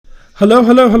Hello,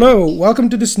 hello, hello. Welcome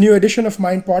to this new edition of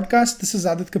Mind Podcast. This is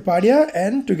Aadit Kapadia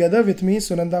and together with me,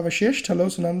 Sunanda Vashisht. Hello,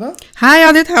 Sunanda. Hi,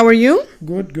 Aadit. How are you?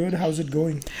 Good, good. How's it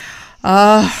going?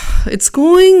 It's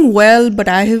going well, but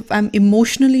I'm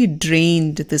emotionally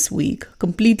drained this week.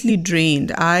 Completely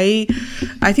drained. I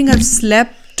think I've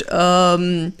slept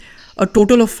a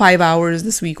total of 5 hours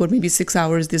this week, or maybe 6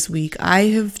 hours this week. I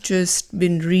have just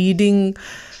been reading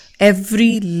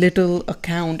every little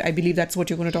account. I believe that's what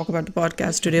you're going to talk about the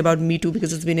podcast today, about Me Too,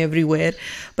 because it's been everywhere.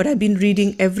 But I've been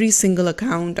reading every single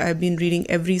account. I've been reading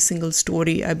every single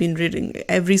story. I've been reading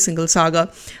every single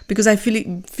saga, because I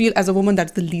feel as a woman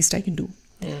that's the least I can do.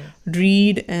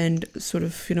 Read and sort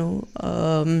of,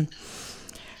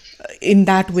 in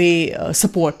that way,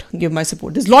 give my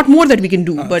support. There's a lot more that we can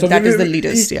do, but that is the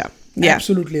latest, yeah.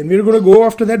 Absolutely. And we're going to go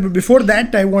after that. But before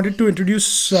that, I wanted to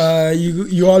introduce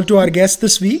you all to our guest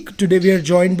this week. Today, we are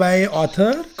joined by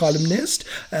author, columnist,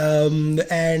 and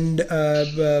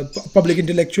public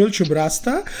intellectual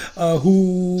Shubhrastha,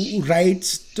 who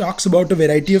talks about a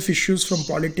variety of issues from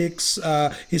politics,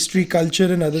 history,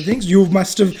 culture, and other things. You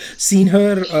must have seen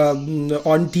her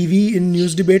on TV in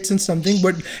news debates and something.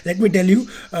 But let me tell you,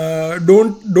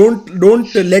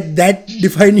 don't let that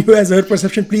define you as her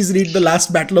perception. Please read The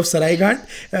Last Battle of Saraigat,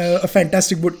 a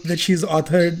fantastic book that she's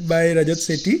authored by Rajat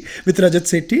Sethi.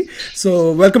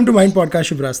 So, welcome to Mind Podcast,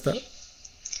 Shubhrastha.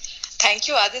 Thank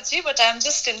you, Aditji, but I'm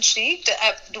just intrigued.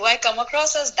 Do I come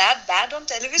across as that bad on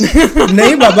television?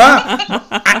 Nahi, Baba.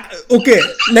 Okay,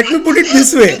 let me put it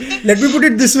this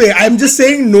way. I'm just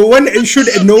saying no one ever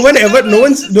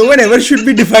should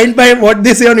be defined by what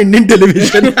they say on Indian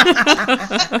television.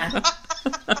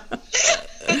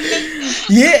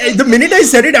 Yeah, the minute I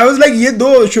said it, I was like, you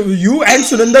and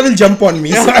Sunanda will jump on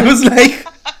me. So I was like...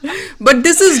 But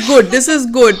this is good.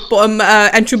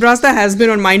 And Shubhrastha has been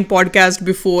on Mind Podcast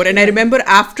before. And I remember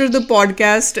after the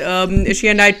podcast, she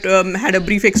and I had a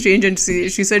brief exchange, and she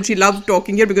said she loved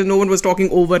talking here because no one was talking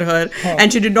over her.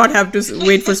 And she did not have to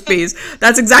wait for space.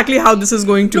 That's exactly how this is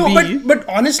going to be. But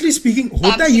honestly speaking,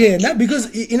 hota ye hai na,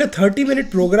 because in a 30-minute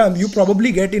program, you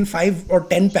probably get in 5 or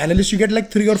 10 panelists, you get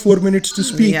like 3 or 4 minutes to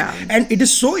speak. Yeah. And it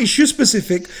is so issue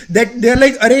specific that they're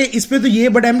like, arey, ispe to ye,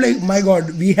 but I'm like, my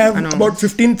God, we have about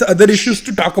 15 other issues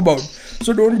to talk about.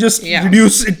 So don't just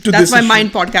reduce it to That's this why issue.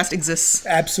 Mind Podcast exists.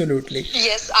 Absolutely.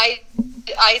 Yes, I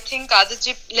think,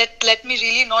 Aditji, let me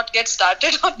really not get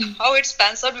started on how it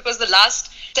spans out, because the last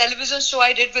television show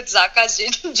I did with Zaka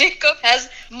Jacob has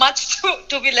much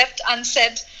to be left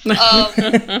unsaid.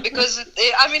 Because,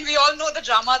 we all know the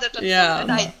drama that unfolded.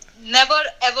 And I never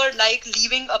ever like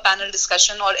leaving a panel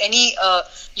discussion or any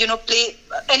play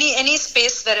any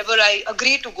space wherever I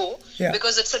agree to go,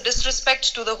 because it's a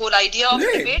disrespect to the whole idea of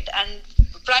debate, and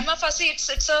prima facie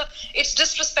it's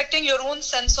disrespecting your own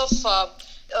sense of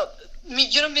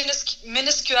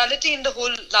minusculity in the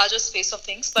whole larger space of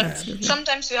things. But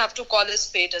sometimes you have to call a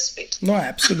spade a spade. No,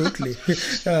 absolutely.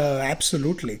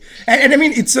 Absolutely. And I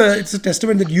mean, it's a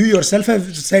testament that you yourself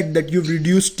have said that you've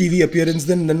reduced TV appearance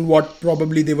than what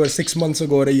probably they were 6 months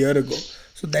ago or a year ago.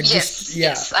 So that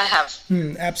yes, I have.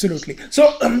 Absolutely.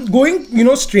 So going,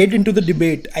 straight into the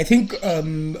debate, I think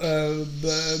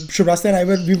Shubhrastha and I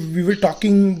we were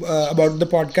talking about the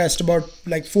podcast about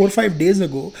like 4 or 5 days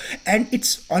ago, and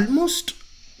it's almost,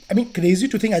 crazy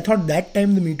to think. I thought that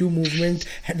time the Me Too movement,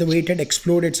 the way it had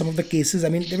exploded, some of the cases,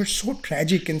 they were so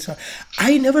tragic, and so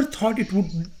I never thought it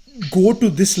would go to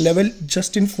this level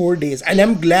just in 4 days. And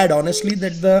I'm glad, honestly,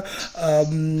 that the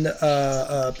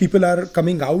people are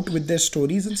coming out with their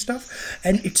stories and stuff,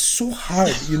 and it's so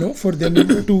hard, for them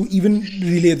to even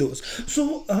relay those.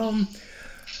 So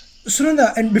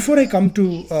Sunanda, and before I come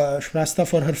to Shubhrastha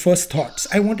for her first thoughts,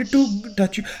 I wanted to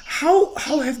touch you. How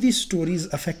have these stories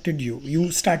affected you?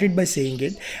 You started by saying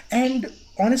it, and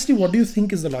honestly, what do you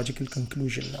think is the logical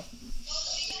conclusion now?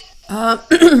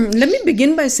 Let me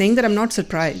begin by saying that I'm not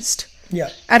surprised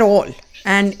at all.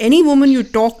 And any woman you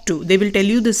talk to, they will tell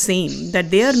you the same, that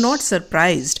they are not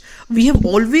surprised. We have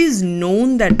always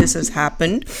known that this has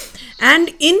happened.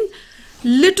 And in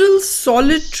little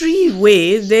solitary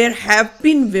way, there have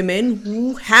been women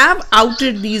who have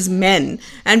outed these men.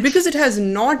 And because it has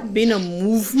not been a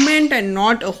movement and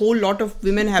not a whole lot of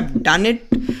women have done it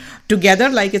together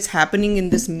like it's happening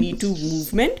in this Me Too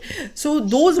movement, so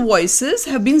those voices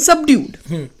have been subdued.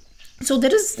 So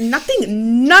there is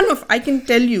I can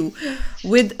tell you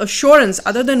with assurance,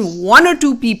 other than 1 or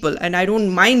 2 people, and I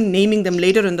don't mind naming them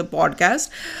later in the podcast,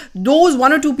 those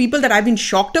 1 or 2 people that I've been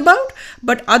shocked about.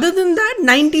 But other than that,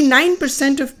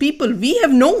 99% of people we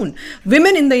have known,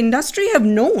 women in the industry have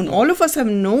known, all of us have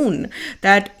known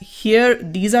that here,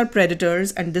 these are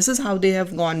predators and this is how they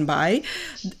have gone by.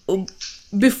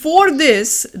 before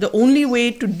this, the only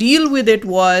way to deal with it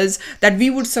was that we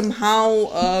would somehow,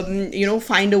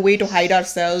 find a way to hide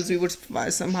ourselves. We would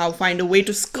somehow find a way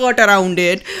to skirt around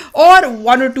it, or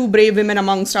one or two brave women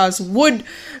amongst us would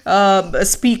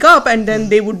speak up, and then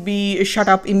they would be shut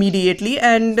up immediately.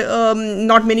 And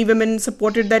not many women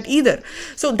supported that either.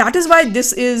 So that is why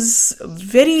this is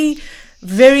very,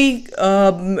 very,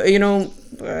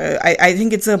 I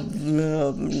think it's a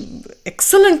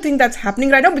excellent thing that's happening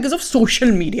right now because of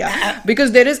social media.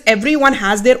 Because everyone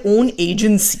has their own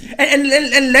agency. And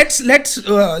let's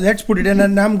put it in,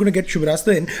 and I'm going to get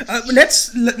Shubhrastha in.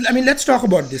 Let's talk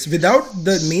about this. Without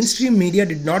the mainstream media,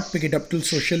 did not pick it up till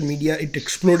social media. It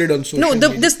exploded on social media.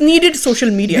 This needed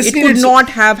social media. It could not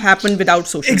have happened without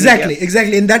social media.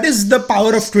 Exactly, and that is the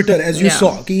power of Twitter, as you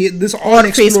saw. This all or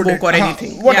exploded. Facebook or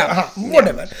anything.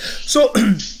 Whatever. So.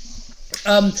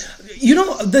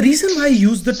 The reason why I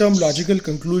use the term logical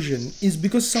conclusion is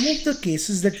because some of the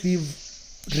cases that we've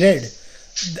read,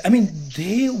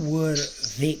 they were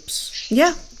rapes.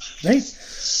 Yeah. Right?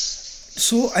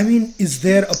 So, is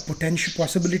there a potential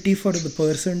possibility for the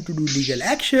person to do legal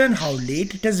action? How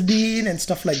late it has been and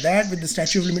stuff like that with the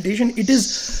statute of limitation? It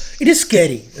is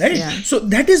scary, right? Yeah. So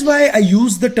that is why I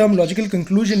use the term logical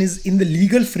conclusion is in the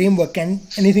legal framework. Can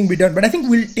anything be done? But I think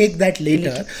we'll take that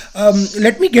later.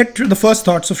 Let me get to the first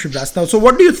thoughts of Shubhrastha. So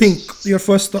what do you think, your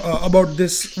first about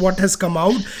this, what has come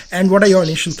out, and what are your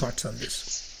initial thoughts on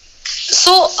this?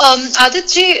 So,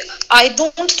 Aditji, I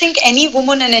don't think any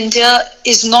woman in India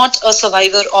is not a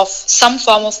survivor of some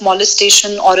form of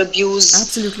molestation or abuse.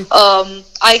 Absolutely.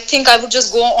 I think I would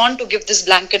just go on to give this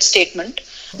blanket statement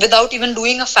without even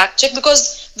doing a fact check,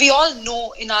 because we all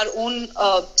know in our own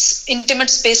intimate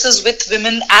spaces with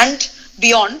women and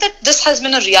beyond that this has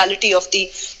been a reality of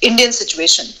the Indian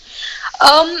situation.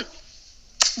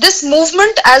 This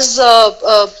movement, as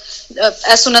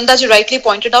Sunanda ji rightly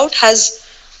pointed out,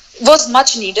 was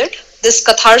much needed. This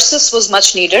catharsis was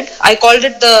much needed. I called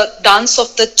it the dance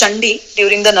of the Chandi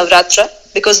during the Navratra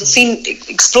because the scene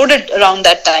exploded around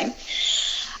that time.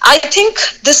 I think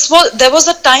there was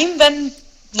a time when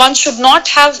one should not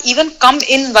have even come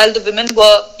in while the women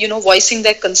were, voicing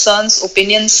their concerns,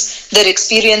 opinions, their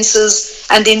experiences,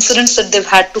 and the incidents that they've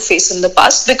had to face in the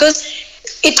past, because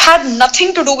it had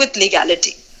nothing to do with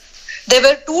legality. There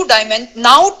were two dimensions.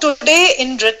 Now, today,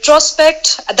 in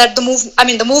retrospect, that the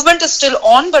movement is still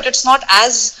on, but it's not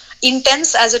as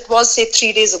intense as it was, say,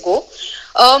 3 days ago.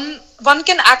 One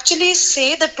can actually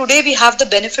say that today we have the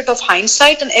benefit of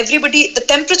hindsight, and the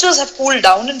temperatures have cooled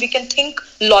down, and we can think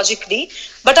logically.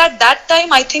 But at that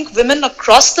time, I think women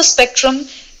across the spectrum,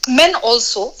 men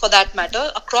also, for that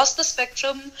matter, across the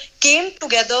spectrum, came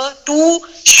together to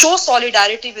show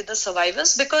solidarity with the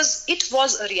survivors because it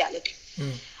was a reality.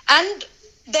 And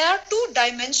there are two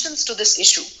dimensions to this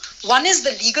issue. One is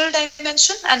the legal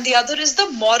dimension and the other is the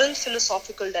moral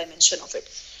philosophical dimension of it.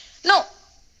 Now,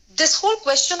 this whole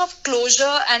question of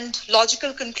closure and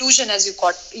logical conclusion, as you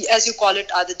call it,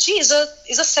 Aadit, is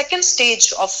a second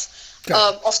stage of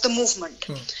the movement.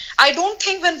 I don't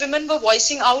think when women were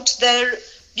voicing out their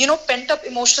pent-up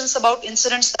emotions about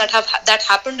incidents that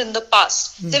happened in the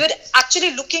past, they were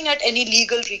actually looking at any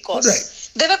legal recourse. Right.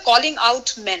 They were calling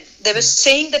out men. They were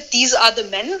saying that these are the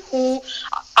men who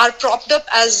are propped up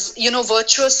as,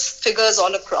 virtuous figures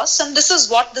all across. And this is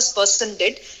what this person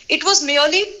did. It was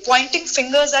merely pointing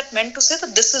fingers at men to say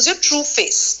that this is your true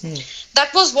face.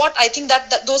 That was what I think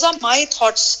that those are my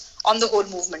thoughts on the whole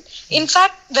movement. In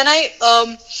fact, when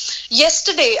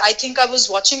yesterday, I think I was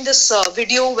watching this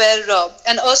video where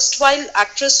an erstwhile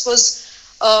actress was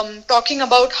talking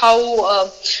about how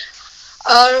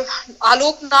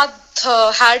Alok Nath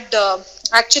had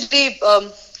actually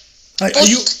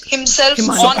pushed himself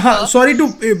on her. Sorry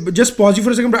to just pause you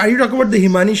for a second, but are you talking about the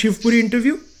Himani Shivpuri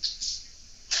interview?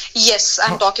 Yes,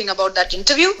 I'm talking about that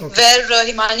interview where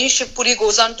Himani Shivpuri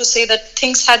goes on to say that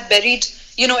things had buried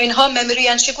in her memory,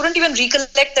 and she couldn't even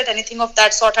recollect that anything of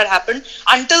that sort had happened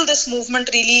until this movement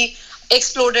really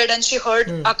exploded and she heard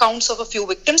accounts of a few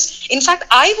victims. In fact,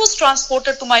 I was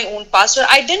transported to my own past where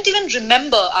I didn't even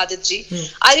remember,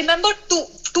 Aditji. I remember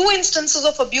two instances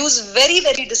of abuse very,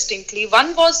 very distinctly.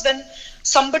 One was when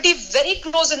somebody very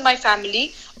close in my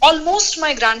family, almost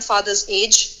my grandfather's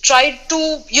age, tried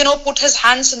to, put his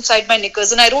hands inside my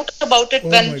knickers. And I wrote about it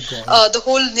when the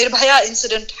whole Nirbhaya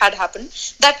incident had happened.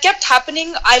 That kept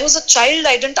happening. I was a child.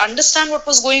 I didn't understand what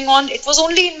was going on. It was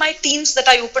only in my teens that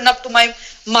I opened up to my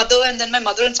mother, and then my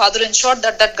mother and father ensured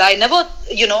that guy never,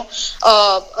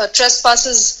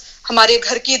 trespasses हमारे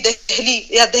घर की दहली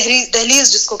या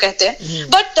दहलीज जिसको कहते हैं.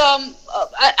 But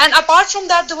and apart from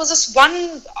that, there was this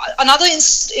another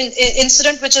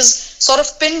incident which is sort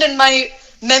of pinned in my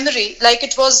memory, like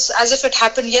it was as if it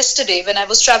happened yesterday when I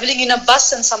was traveling in a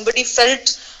bus and somebody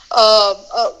felt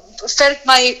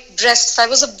my breasts. I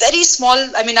was a very small,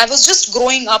 I was just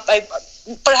growing up,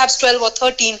 perhaps 12 or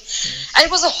 13, and it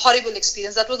was a horrible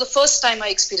experience. That was the first time I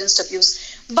experienced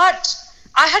abuse. But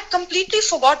I had completely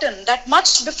forgotten that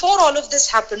much before all of this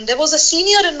happened, there was a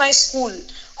senior in my school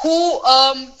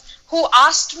who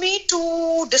asked me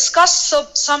to discuss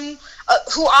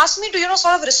who asked me to,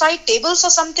 sort of recite tables or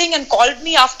something, and called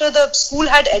me after the school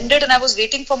had ended and I was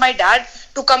waiting for my dad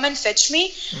to come and fetch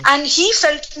me. And he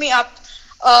felt me up.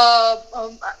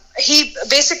 He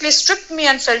basically stripped me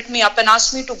and felt me up and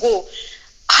asked me to go.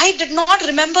 I did not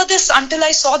remember this until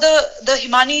I saw the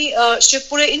Himani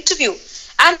Shivpure interview.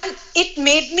 And it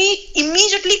made me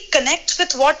immediately connect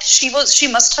with what she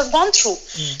must have gone through.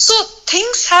 So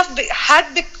things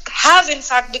have in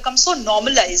fact become so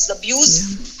normalized.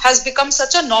 Abuse has become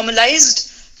such a normalized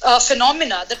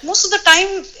phenomena that most of the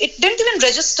time it didn't even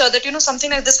register that something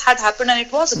like this had happened and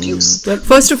it was abuse.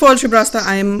 First of all, Shubhrastha,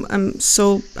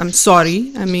 I'm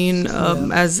sorry.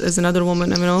 As another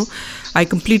woman, I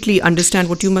completely understand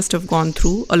what you must have gone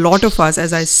through. A lot of us,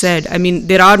 as I said,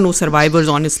 there are no survivors,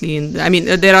 honestly.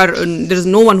 There is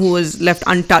no one who is left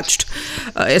untouched.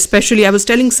 Especially, I was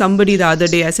telling somebody the other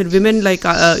day, I said, women like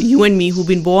you and me who've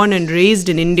been born and raised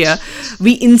in India,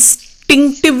 we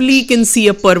instinctively can see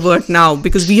a pervert now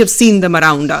because we have seen them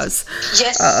around us.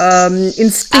 Yes.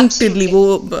 Instinctively,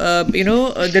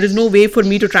 there is no way for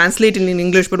me to translate it in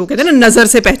English, but वो कहते हैं ना नजर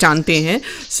से पहचानते हैं.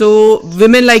 So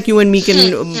women like you and me can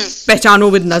पहचानो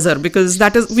with nazar, because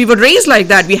we were raised like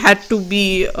that. We had to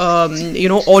be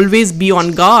always be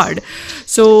on guard.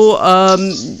 So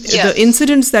the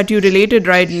incidents that you related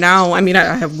right now, I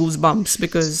have goosebumps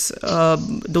because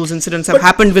those incidents have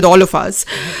happened with all of us.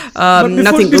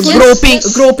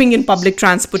 Groping in public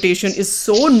transportation is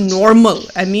so normal.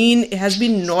 It has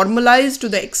been normalized to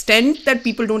the extent that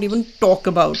people don't even talk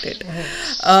about it.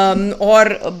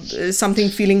 Or something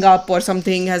feeling up or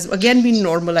something has again been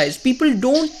normalized. People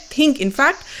don't think, in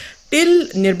fact, till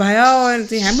Nirbhaya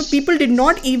or Hammer, people did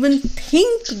not even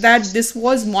think that this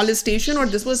was molestation or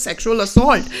this was sexual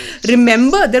assault.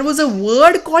 Remember, there was a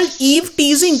word called eve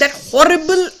teasing, that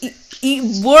horrible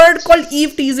word called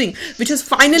eve teasing, which has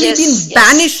finally been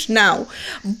banished now.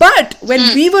 But when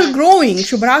we were growing,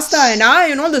 Shubhrastha and I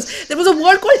and all this, there was a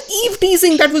word called eve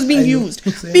teasing that was being used.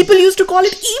 People used to call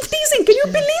it eve teasing. Can you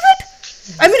believe it?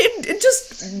 It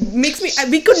just makes me...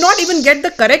 We could not even get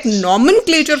the correct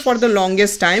nomenclature for the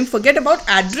longest time. Forget about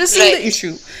addressing the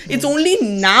issue. It's only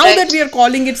now that we are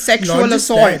calling it sexual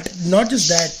assault. Not just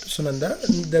that, Sunanda.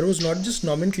 There was not just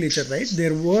nomenclature, right?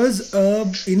 There was,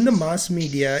 in the mass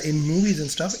media, in movies and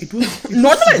stuff, it was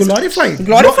glorified.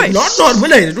 Not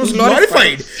normalized. It was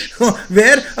glorified.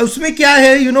 Where, usme kya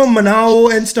hai,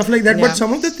 manao and stuff like that. Yeah. But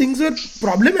some of the things were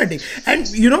problematic. And,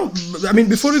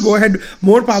 before we go ahead,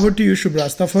 more power to you,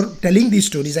 Shubhrastha, for telling these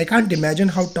stories. I can't imagine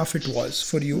how tough it was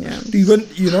for you to even,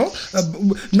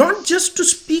 not just to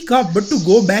speak up, but to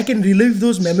go back and relive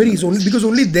those memories. Because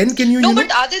only then can you. No, but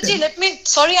Aadit ji,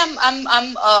 sorry,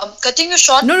 I'm cutting you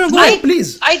short. No, go ahead,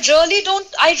 please. I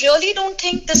really don't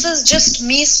think this is just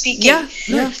me speaking. Yeah.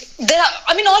 There are,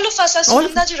 all of us, as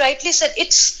Sunanda ji rightly said,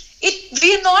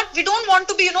 we don't want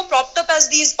to be, propped up as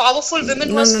these powerful women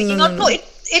who are speaking out. No,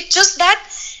 it's just that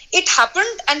it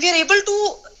happened and we are able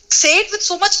to say it with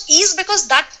so much ease because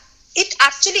that it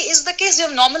actually is the case. We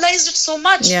have normalized it so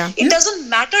much. It doesn't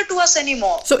matter to us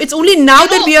anymore. So it's only now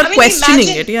that we are questioning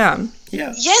it.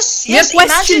 Yes. We are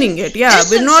questioning it.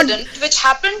 This incident which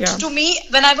happened to me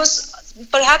when I was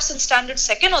perhaps in standard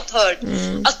 2nd or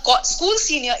 3rd, a school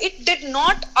senior, it did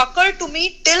not occur to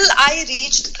me till I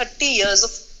reached 30 years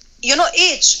of,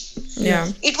 age.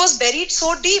 It was buried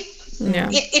so deep.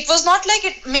 It was not like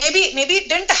it. Maybe it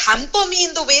didn't hamper me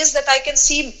in the ways that I can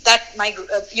see that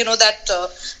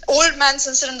old man's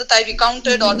incident that I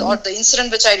recounted or the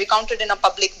incident which I recounted in a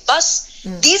public bus.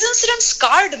 These incidents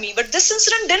scarred me, but this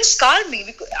incident didn't scar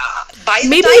me.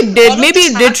 Maybe it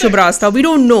did, Shubhrastha. We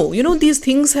don't know. These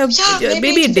things have.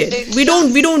 Maybe it did. We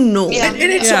don't know. And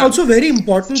it's also very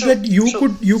important that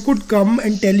you could come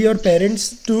and tell your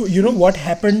parents to what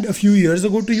happened a few years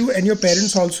ago to you, and your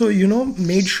parents also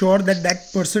made sure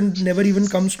that person never even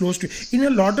comes close to you. In a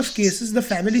lot of cases, the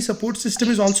family support system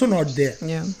is also not there.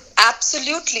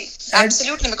 Absolutely,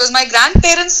 because my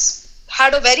grandparents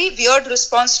had a very weird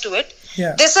response to it.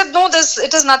 They said, no,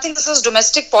 it is nothing, this is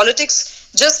domestic politics.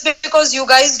 just because you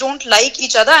guys don't like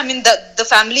each other. I mean, the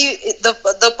family,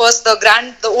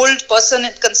 the old person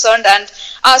concerned, and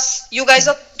us,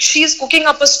 she's cooking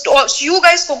up you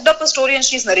guys cooked up a story and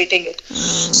she's narrating it.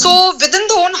 So within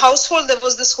the own household, there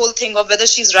was this whole thing of whether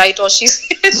she's right or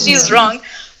she's wrong.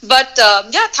 But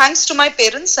thanks to my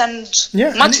parents, and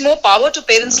much more power to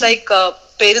parents like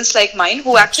mine,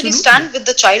 who actually stand with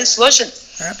the child's version.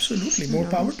 Absolutely, more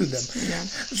power to them.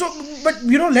 So, but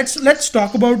let's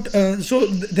talk about. So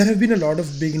there have been a lot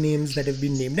of big names that have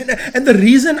been named, and the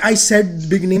reason I said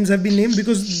big names have been named,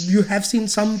 because you have seen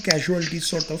some casualties,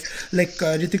 sort of like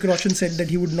Hrithik Roshan said that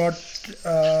he would not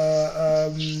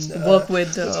work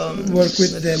with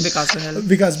them,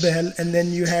 Vikas Behel, and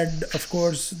then you had, of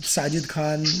course, Sajid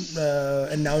Khan,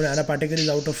 and now Nana Patekar is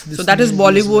out of this. So that is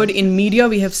Bollywood. In media,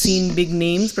 we have seen big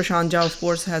names. Prashant Jha, of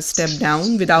course, has stepped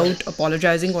down without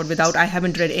apologizing or without. I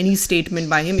haven't read any statement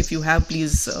by him. If you have,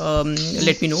 please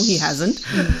let me know. He hasn't,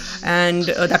 and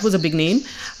that was a big name.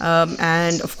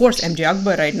 And of course, MJ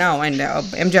Akbar right now, and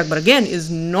MJ Akbar again is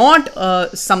not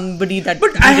somebody that.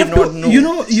 But I have not know.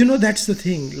 That's the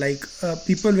thing. Like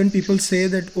when people say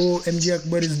that MJ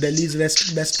Akbar is Delhi's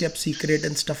best kept secret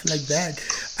and stuff like that,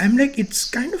 I'm like, it's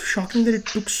kind of shocking that it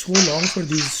took so long for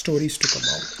these stories to come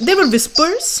out. There were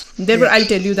whispers. I'll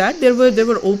tell you that there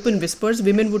were open whispers.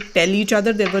 Women would tell each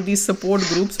other. There were these support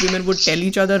groups. Women would tell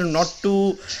each other not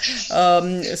to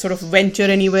sort of venture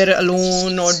anywhere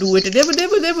alone or do it. There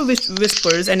were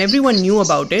whispers, and everyone knew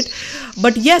about it.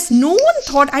 But yes, no one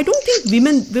thought. I don't think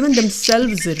women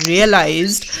themselves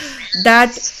realized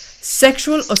that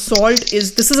sexual assault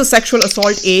is a sexual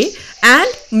assault, and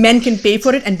men can pay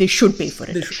for it, and they should pay for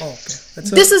it.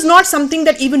 This is not something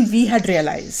that even we had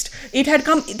realized. It had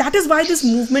come. That is why this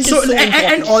movement is so important.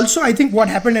 And also, I think what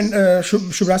happened, and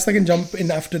Shubhrastha can jump in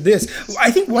after this.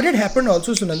 I think what had happened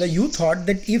also, Sunanda, you thought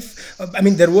that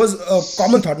there was a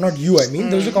common thought, not you,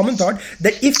 there was a common thought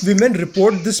that if women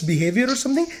report this behavior or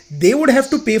something, they would have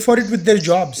to pay for it with their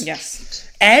jobs. Yes.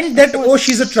 And that,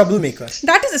 she's a troublemaker.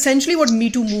 That is essentially what Me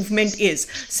Too movement is.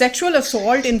 Sexual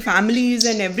assault in families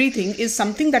and everything is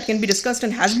something that can be discussed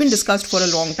and has been discussed for a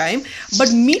long time.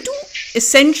 But Me Too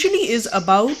essentially is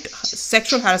about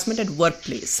sexual harassment at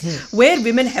workplace, where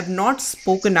women have not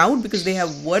spoken out because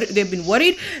they've been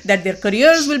worried that their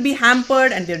careers will be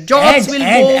hampered and their jobs will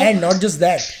go. And not just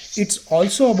that. It's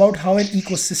also about how an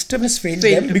ecosystem has failed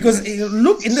them. Because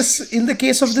look, in the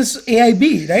case of this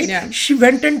AIB, right? Yeah. She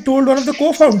went and told one of the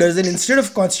co-founders, and instead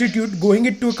of going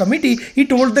it to a committee, he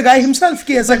told the guy himself.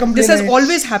 This has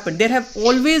always happened. There have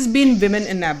always been women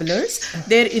enablers.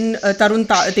 There in Tarun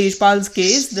Tejpal's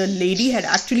case, the lady had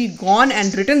actually gone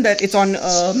and written that it's on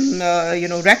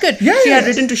record. She had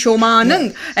written to Shoma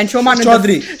Anand and Shoma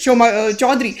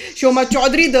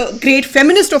Chaudhary, the great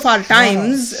feminist of our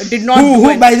times, did not do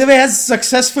it. By the way, has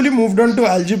successfully moved on to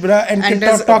algebra and can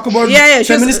talk about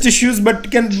feminist issues, but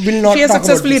will not talk about. She has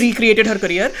successfully recreated her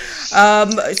career.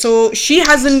 So she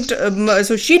hasn't.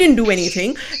 So she didn't do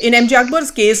anything. In MJ Akbar's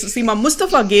case, Seema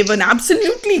Mustafa gave an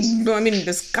absolutely,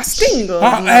 disgusting.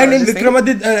 And in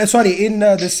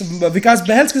this Vikas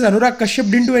Behel's case, Anurag Kashyap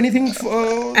didn't do anything.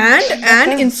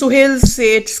 And in Suhail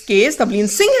Seth's case, Tableen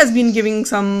Singh has been giving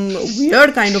some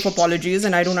weird kind of apologies,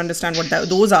 and I don't understand what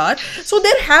those are. So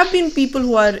there have been people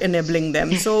who are enabling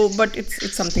them. So, but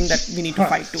it's something that we need to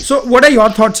fight too. So, what are your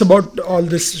thoughts about all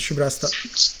this, Shubhrastha?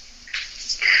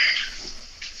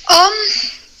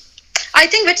 I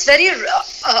think it's very.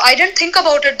 I didn't think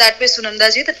about it that way,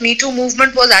 Sunandaji. That Me Too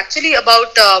movement was actually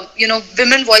about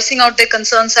women voicing out their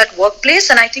concerns at workplace,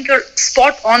 and I think you're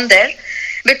spot on there,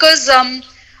 because.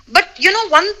 But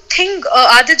one thing,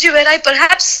 Aaditji, where I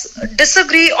perhaps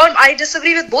disagree, or I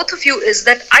disagree with both of you, is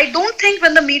that I don't think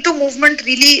when the Me Too movement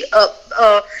really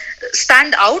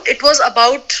stand out, it was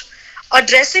about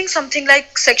addressing something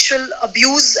like sexual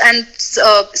abuse and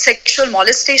sexual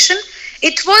molestation.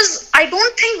 I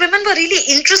don't think women were really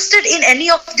interested in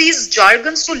any of these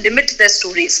jargons to limit their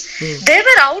stories. They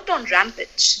were out on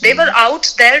rampage. They were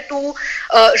out there to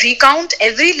recount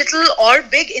every little or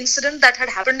big incident that had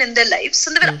happened in their lives.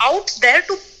 And they were out there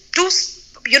to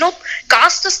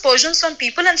cast aspersions on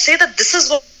people and say that this is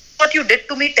what you did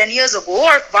to me 10 years ago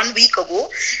or 1 week ago,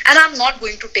 and I'm not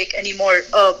going to take any more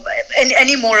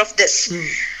of this.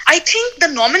 I think the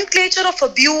nomenclature of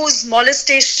abuse,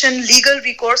 molestation, legal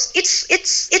recourse,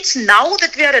 it's now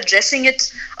that we are addressing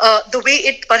it the way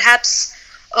it perhaps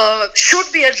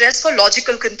should be addressed for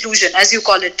logical conclusion, as you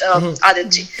call it,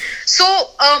 Aaditji. So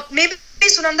maybe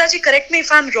Sunandaji, correct me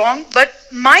if I'm wrong, but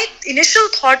my initial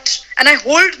thought, and I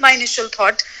hold my initial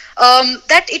thought,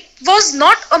 that it was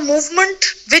not a movement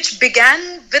which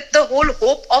began with the whole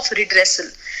hope of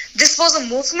redressal. This was a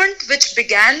movement which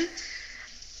began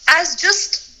as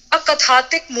just a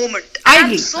cathartic moment. I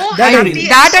agree.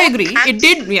 I agree. It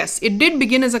did. Yes, it did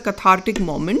begin as a cathartic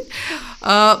moment,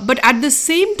 but at the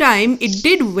same time, it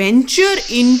did venture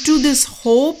into this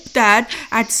hope that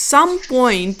at some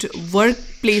point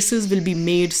workplaces will be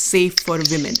made safe for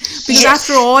women, because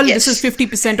after all, this is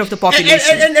 50% of the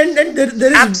population. And there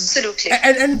is absolutely.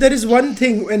 And there is one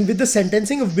thing, and with the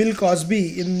sentencing of Bill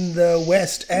Cosby in the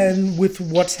West, and with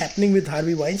what's happening with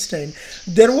Harvey Weinstein,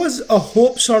 there was a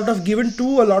hope sort of given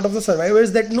to a lot of the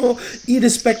survivors that no,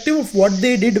 irrespective of what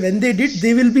they did, when they did,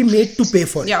 they will be made to pay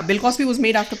for it. Yeah, Bill Cosby was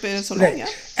made after so long. Right. Yeah.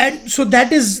 And so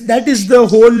that is the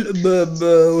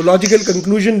whole logical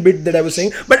conclusion bit that I was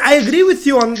saying. But I agree with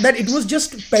you on that. It was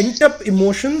just pent up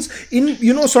emotions in,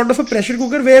 sort of a pressure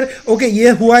cooker where, okay, ye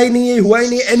hua hi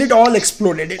nahi, and it all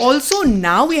exploded. Also,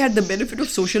 now we had the benefit of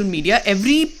social media.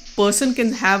 Every person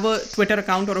can have a Twitter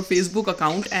account or a Facebook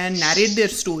account and narrate their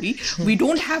story. We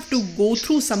don't have to go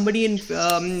through somebody in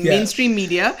mainstream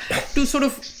media to sort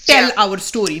of tell our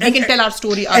story. We can tell our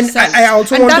story ourselves. And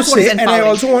I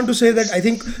also want to say that I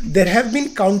think there have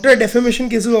been counter defamation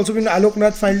cases also. When Alok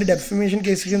Nath filed a defamation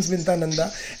case against Vinta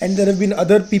Nanda, and there have been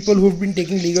other people who have been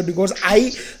taking legal, because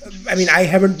I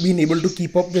haven't been able to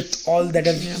keep up with all that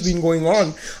has been going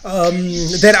on.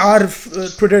 There are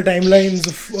Twitter timelines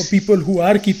of people who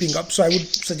are keeping up, so I would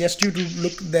suggest you to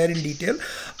look there in detail.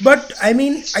 But I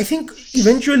think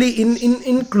eventually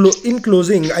in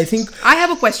closing, I think I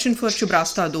have a question for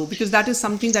Shubhrastha though, because that is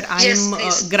something that I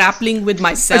am grappling with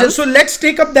myself. So let's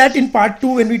take up that in part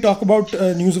 2 when we talk about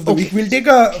news of the week. We'll take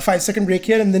a 5-second break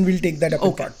here, and then we'll take that up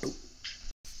in part 2.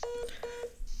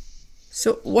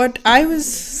 So what I was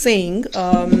saying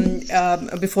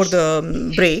before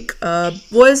the break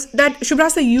was that,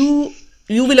 Shubhrastha, you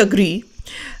will agree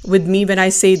with me when I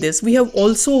say this. We have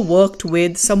also worked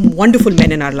with some wonderful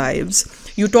men in our lives.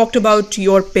 You talked about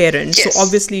your parents. Yes. So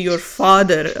obviously your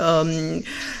father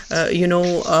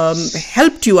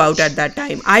helped you out at that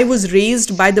time. I was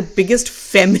raised by the biggest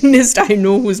feminist I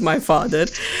know, who's my father,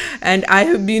 and I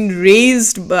have been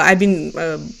raised.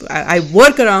 I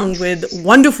work around with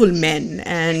wonderful men,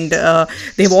 and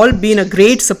they've all been a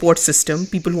great support system.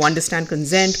 People who understand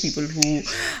consent, people who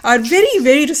are very,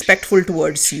 very respectful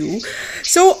towards you.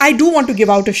 So I do want to give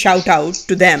out a shout out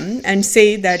to them and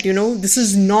say that this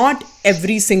is not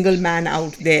every single man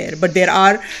out there, but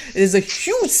there's a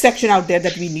huge section out there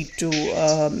that we need to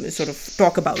sort of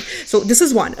talk about. So this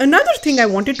is one. Another thing I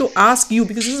wanted to ask you,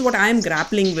 because this is what I am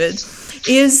grappling with,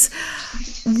 is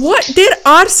there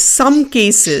are some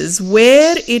cases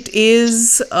where it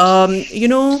is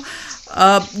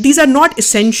these are not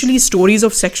essentially stories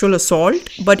of sexual assault,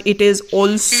 but it is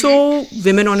also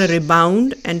women on a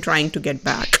rebound and trying to get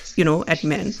back at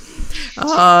men.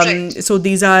 So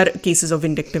these are cases of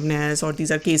vindictiveness, or these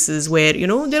are cases where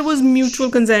there was mutual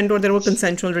consent, or there were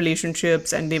consensual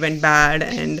relationships and they went bad,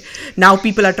 and now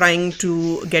people are trying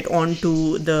to get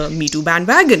onto the Me Too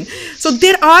bandwagon. So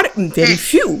there are very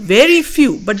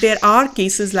few, but there are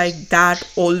cases like that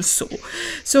also.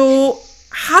 So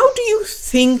how do you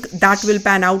think that will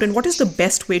pan out, and what is the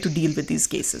best way to deal with these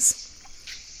cases?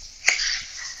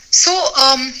 So,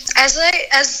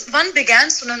 as one began,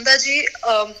 Sunanda ji,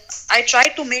 I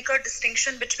tried to make a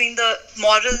distinction between the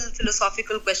moral,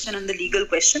 philosophical question and the legal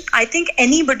question. I think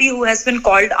anybody who has been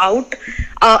called out,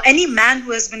 any man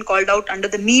who has been called out under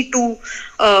the Me Too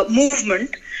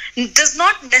movement, does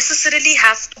not necessarily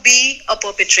have to be a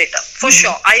perpetrator. For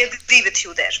sure, I agree with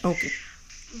you there. Okay.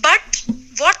 But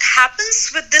what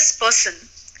happens with this person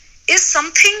is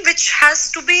something which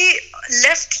has to be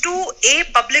left to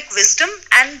public wisdom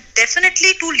and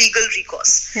definitely to legal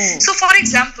recourse. So, for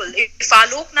example, if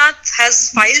Alok Nath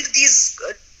has filed these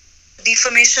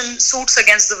defamation suits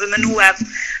against the women who have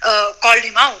called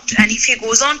him out, and if he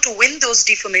goes on to win those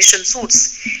defamation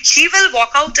suits, he will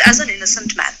walk out as an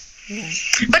innocent man.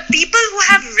 But people who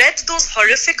have read those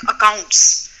horrific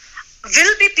accounts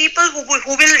will be people who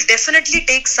will definitely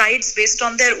take sides based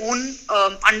on their own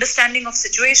understanding of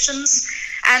situations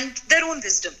and their own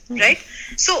wisdom, right?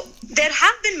 So there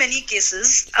have been many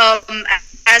cases,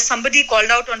 as somebody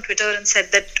called out on Twitter and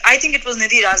said that, I think it was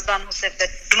Nidhi Razdan who said that,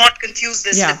 do not confuse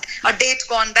this with a date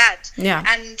gone bad.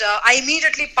 And I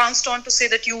immediately pounced on to say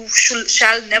that you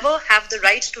shall never have the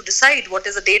right to decide what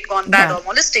is a date gone bad or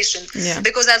molestation,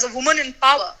 because as a woman in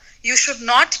power, you should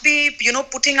not be,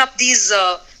 putting up these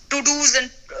to-dos and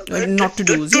not to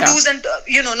do's, do's and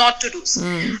not to do's.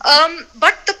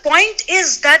 But the point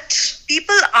is that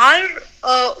people are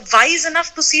wise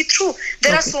enough to see through.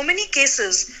 There are so many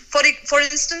cases. For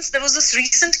instance, there was this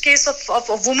recent case of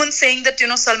a woman saying that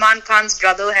Salman Khan's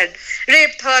brother had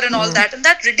raped her and all that, and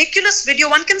that ridiculous video,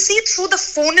 one can see through the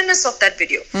phoniness of that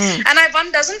video, and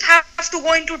one doesn't have to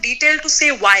go into detail to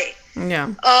say why.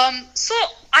 So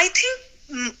I think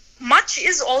much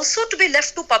is also to be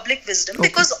left to public wisdom,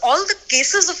 because all the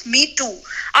cases of Me Too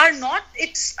are not,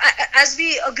 it's as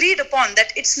we agreed upon,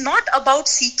 that it's not about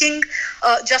seeking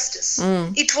justice.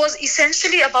 It was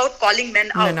essentially about calling men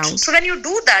out. So when you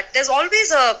do that, there's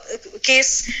always a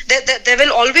case, there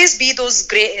will always be those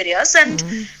grey areas, and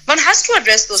one has to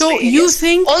address those grey areas. So you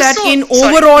think also, that in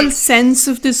overall sense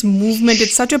of this movement,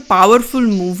 it's such a powerful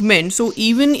movement, so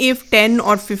even if 10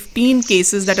 or 15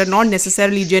 cases that are not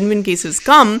necessarily genuine cases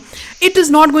come, it is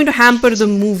not going to hamper the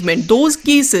movement. Those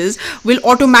cases will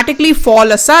automatically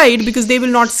fall aside because they will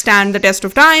not stand the test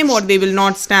of time, or they will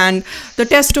not stand the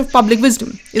test of public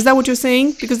wisdom. Is that what you're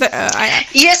saying? Because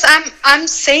yes, I'm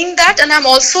saying that, and I'm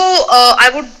also I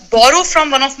would borrow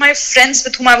from one of my friends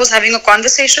with whom I was having a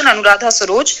conversation, Anuradha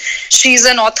Saroj. She's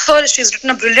an author. She's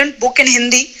written a brilliant book in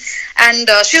Hindi, and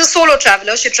she's a solo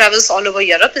traveler. She travels all over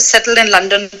Europe, is settled in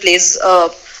London,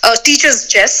 teaches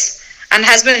chess, and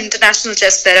has been an international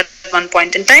chess player at one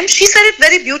point in time. She said it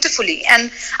very beautifully, and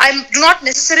I do not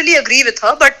necessarily agree with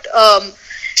her, but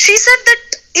she said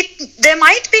that there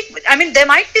might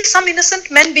be some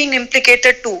innocent men being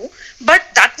implicated too, but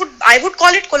I would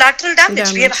call it collateral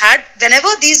damage. We have had, whenever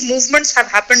these movements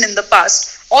have happened in the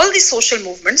past, all these social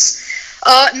movements,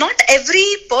 not every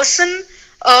person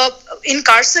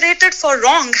incarcerated for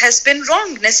wrong has been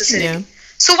wrong necessarily.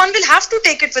 So one will have to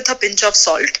take it with a pinch of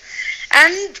salt.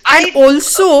 And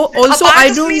also I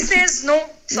don't. Me says no.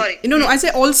 Sorry. No. I say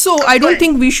also, I don't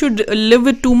think we should live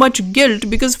with too much guilt,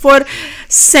 because for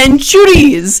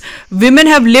centuries, women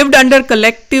have lived under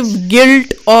collective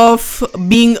guilt of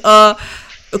being a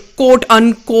quote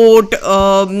unquote,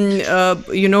 not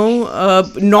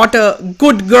a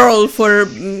good girl for,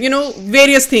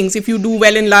 various things. If you do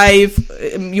well in life,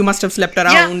 you must have slept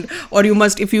around, or you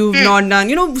must, if you've not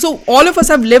done, so all of us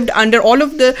have lived under, all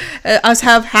of us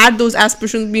have had those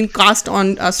aspersions being cast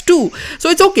on us too. So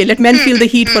it's okay, let men feel the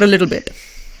heat for a little bit.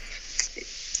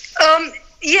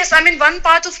 Yes, I mean, one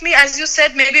part of me, as you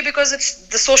said, maybe because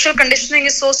the social conditioning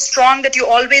is so strong that you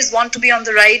always want to be on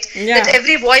the right, that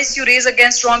every voice you raise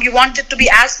against wrong, you want it to be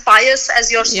as pious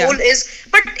as your soul is.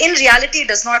 But in reality, it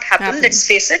does not happen. Let's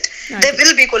face it. There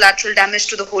will be collateral damage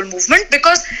to the whole movement,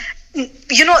 because,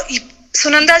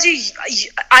 Sunanda ji,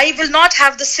 I will not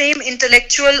have the same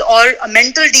intellectual or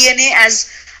mental DNA as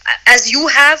you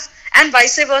have, and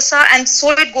vice versa, and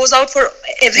so it goes out for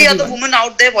every other woman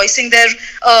out there voicing their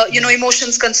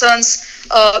emotions, concerns,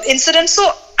 incidents.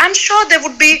 So I'm sure there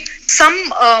would be some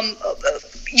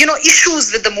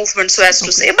issues with the movement, so as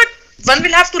to say, but one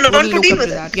will have to learn to deal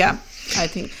with it. I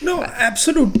think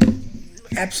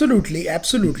absolutely,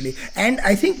 and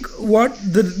I think what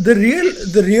the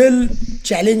real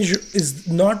challenge is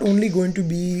not only going to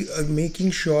be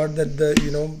making sure that the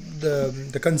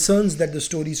concerns that the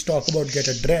stories talk about get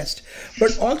addressed,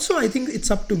 but also I think it's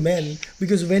up to men,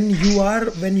 because when you are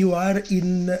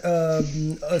in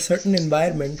a certain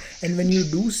environment, and when you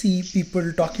do see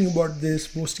people talking about this,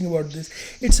 posting about this,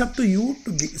 it's up to you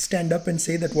to stand up and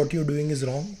say that what you're doing is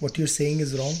wrong, what you're saying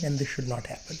is wrong, and this should not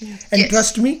happen. And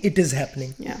trust me, it is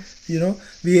happening. I'll tell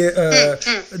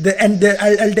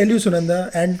you, Sunanda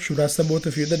and Shubhrastha, both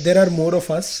of you, that there are more of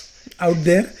us out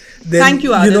there. Thank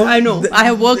you, Aadit. I know. I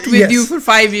have worked with you for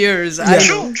 5 years.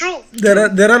 True.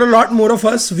 There are a lot more of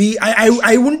us.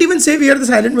 I wouldn't even say we are the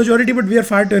silent majority, but we are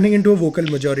far turning into a vocal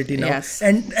majority now. Yes.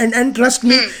 And trust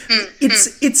me,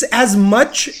 it's as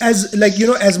much as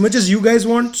as much as you guys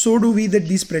want, so do we, that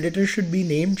these predators should be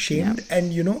named, shamed,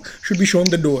 and should be shown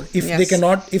the door if they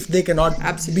cannot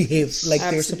behave like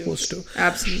they're supposed to.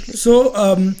 Absolutely. So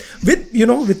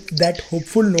with that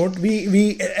hopeful note,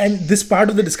 we and this part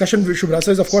of the discussion with Shubhrastha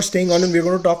is of course staying on, and we're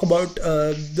going to talk about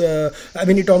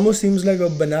it almost seems like a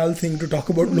banal thing to talk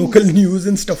about local news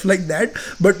and stuff like that,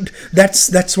 but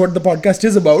that's what the podcast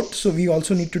is about, so we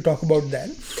also need to talk about that.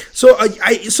 So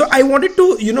I wanted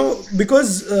to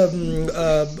because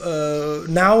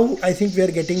now I think we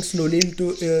are getting slowly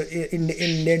into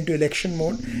election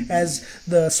mode, as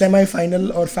the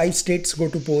semi-final or 5 states go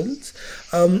to polls.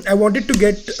 I wanted to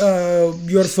get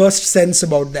your first sense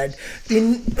about that.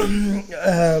 In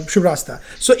Shubhrastha.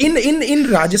 So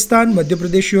in Rajasthan, Madhya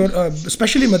Pradesh,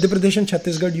 especially Madhya Pradesh and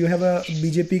Chhattisgarh, you have a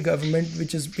BJP government,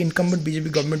 which is incumbent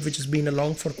BJP government, which has been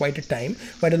along for quite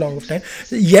a long of time.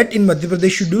 Yet in Madhya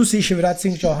Pradesh, you do see Shivraj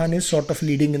Singh Chauhan is sort of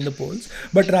leading in the polls,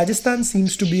 but Rajasthan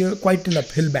seems to be quite an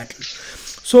uphill battle.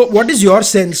 So what is your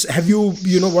sense?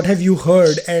 What have you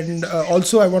heard? And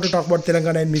also I want to talk about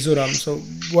Telangana and Mizoram. So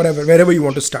wherever you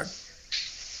want to start.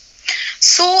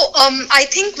 So I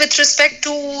think with respect to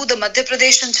the Madhya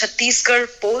Pradesh and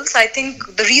Chhattisgarh polls, I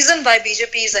think the reason why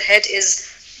BJP is ahead is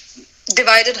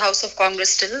divided House of Congress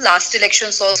still. Last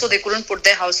elections also they couldn't put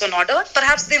their house on order.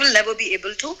 Perhaps they will never be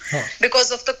able to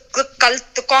because of the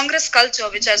Congress culture,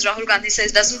 which, as Rahul Gandhi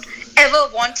says, doesn't ever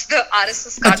want the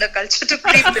RSS cadre culture to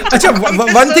creep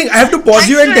into. One thing I have to pause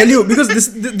you and tell you, because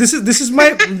this is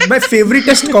my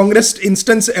favoriteest Congress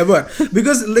instance ever,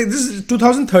 because like this is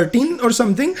 2013 or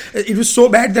something. It was so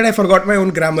bad that I forgot my own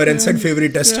grammar and said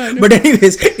favoriteest. Yeah, but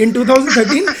anyways, in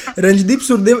 2013, Ranjdeep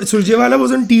Surjewala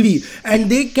was on TV and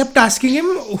they kept asking him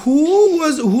who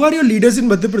are your leaders in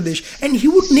Madhya Pradesh, and he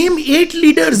would name 8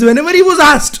 leaders whenever he was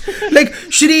asked, like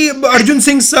Shri Arjun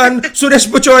Singh's son, Suresh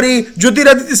Pachori,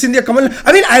 Jyotiraditya Scindia, Kamal.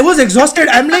 I mean, I was exhausted.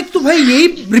 I'm like, to bhai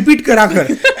yehi repeat kara kar.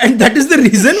 And that is the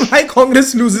reason why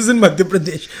Congress loses in Madhya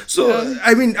Pradesh. So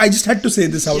I mean, I just had to say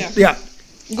this out. Yeah.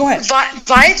 Go ahead.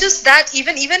 Why just that?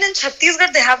 Even in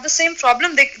Chhattisgarh, they have the same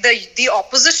problem. The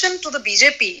opposition to the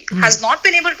BJP has not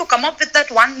been able to come up with that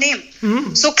one name.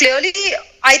 So clearly,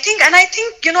 I think,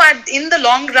 in the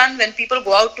long run, when people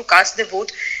go out to cast their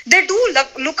vote, they do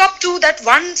look up to that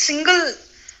one single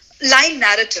line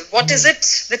narrative. What is it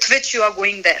with which you are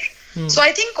going there? So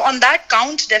I think on that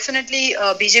count, definitely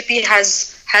BJP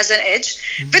has an edge.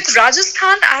 With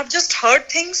Rajasthan, I have just heard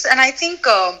things, and I think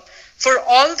for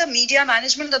all the media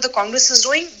management that the Congress is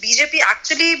doing, BJP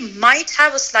actually might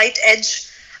have a slight edge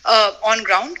on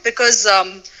ground because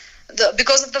of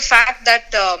the fact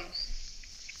that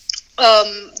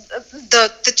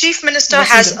the chief minister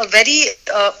has a very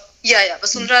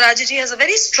Vasundhara Raje ji has a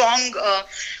very strong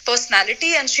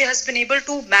personality, and she has been able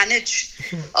to manage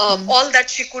all that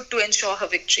she could to ensure her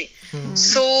victory.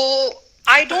 So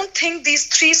I don't think these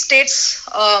 3 states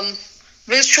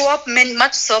will show up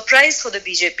much surprise for the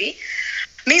BJP.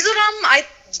 Mizoram, I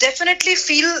definitely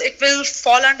feel it will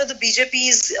fall under the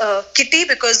BJP's kitty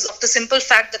because of the simple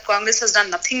fact that Congress has done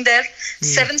nothing there.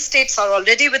 7 states are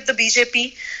already with the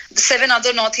BJP, the 7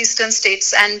 other northeastern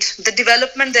states, and the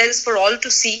development there is for all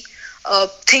to see.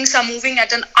 Things are moving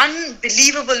at an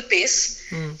unbelievable pace,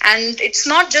 and it's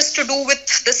not just to do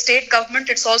with the state government,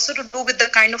 it's also to do with the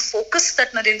kind of focus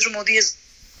that Narendra Modi has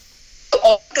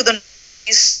to the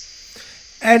northeast.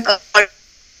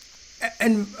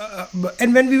 And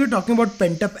when we were talking about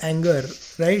pent-up anger,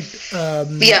 right?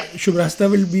 Shubhrastha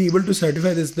will be able to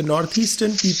certify this. The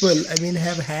northeastern people, I mean,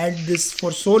 have had this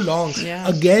for so long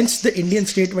against the Indian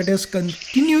state, but has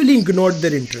continually ignored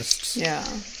their interests. Yeah.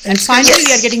 And finally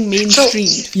we are getting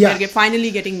mainstreamed. We are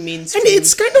finally getting mainstreamed. And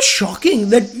it's kind of shocking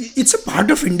that it's a part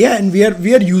of India and we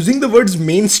are using the words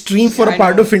mainstream for a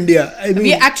part of India. I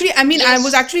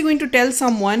was actually going to tell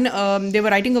someone, they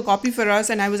were writing a copy for us,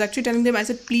 and I was actually telling them, I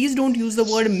said, please don't use the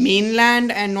word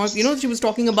mainland and north. She was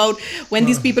talking about when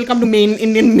these people come to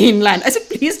Indian mainland. I said,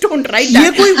 please don't write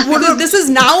that. Because this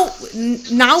is now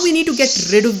we need to get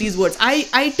rid of these words.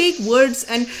 I take words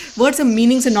and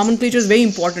meanings and nomenclature is very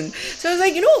important. So I was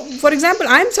like, for example,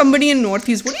 I'm somebody in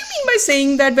Northeast. What do you mean by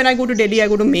saying that when I go to Delhi, I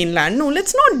go to mainland? No,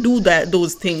 let's not do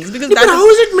those things. But how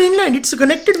is it mainland? It's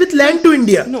connected with land to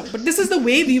India. No, but this is the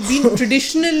way we've been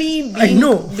traditionally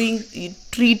being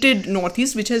treated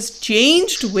Northeast, which has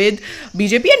changed with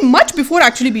BJP and much before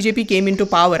actually BJP came into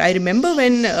power. I remember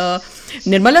when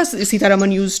Nirmala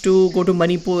Sitharaman used to go to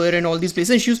Manipur and all these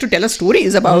places. She used to tell us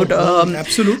stories about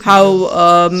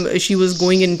how she was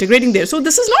going and integrating there. So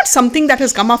this is not something that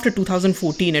has come after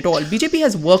 2014 at all. BJP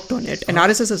has worked on it and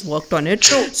RSS has worked on it.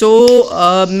 So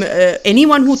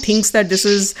anyone who thinks that this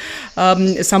is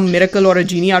some miracle or a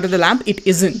genie out of the lamp, it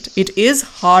isn't. It is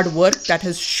hard work that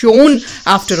has shown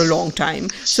after a long time.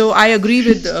 So I agree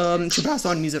with Shubhrastha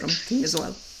on Mizoram thing as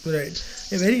well. Right.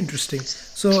 Yeah, very interesting.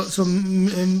 So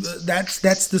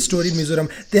that's the story Mizoram.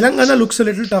 Telangana looks a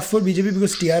little tough for BJP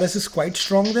because TRS is quite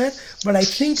strong there, but I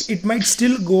think it might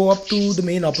still go up to the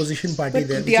main opposition party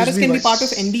there. TRS can be part of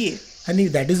NDA. Honey,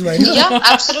 that is why. Yeah,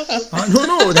 absolutely.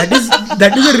 No,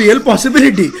 that is a real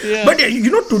possibility. Yeah. But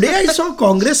today I saw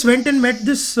Congress went and met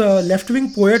this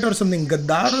left-wing poet or something,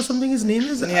 Gaddar or something. His name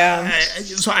is. Yeah.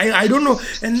 So I don't know,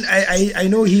 and I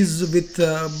know he's with.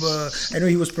 I know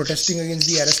he was protesting against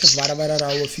the arrest of Varavara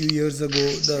Rao a few years ago.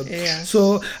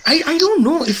 So I don't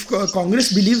know if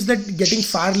Congress believes that getting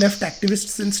far-left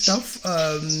activists and stuff,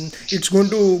 it's going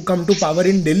to come to power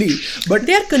in Delhi. But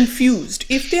they are confused.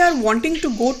 If they are wanting to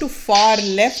go to far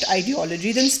left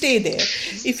ideology, then stay there.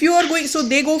 If you are going, so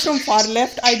they go from far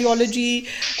left ideology,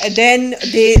 and then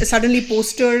they suddenly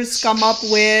posters come up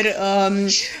where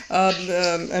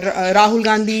Rahul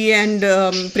Gandhi and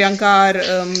Priyanka are,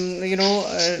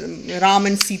 Ram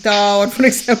and Sita, or for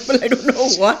example, I don't know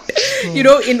what,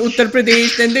 in Uttar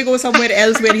Pradesh. Then they go somewhere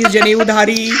else where he's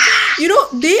Janeudhari.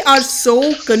 They are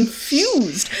so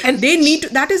confused, and they need to,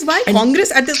 that is why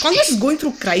Congress is going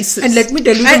through crisis. And let me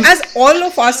tell you, as all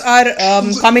of us are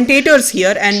commentators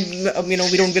here, and we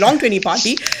don't belong to any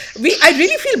party, I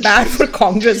really feel bad for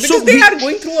Congress because they are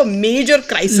going through a major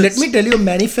crisis. Let me tell you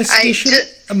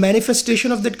a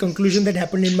manifestation of that conclusion that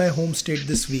happened in my home state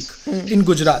this week in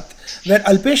Gujarat, where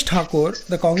Alpesh Thakur,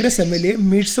 the Congress MLA,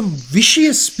 made some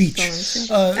vicious speech.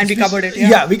 And we covered it.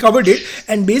 Yeah, we covered it.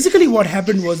 And basically what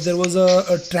happened was there was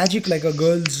a tragic, like a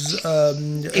girl's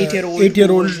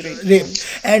 8-year-old rape.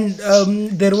 And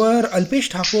there were, Alpesh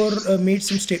Thakur made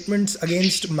some statements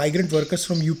against migrant workers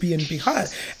from UP and Bihar.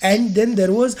 And then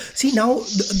there was,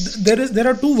 there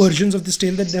are two versions of this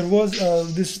tale, that there was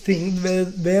this thing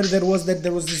where there was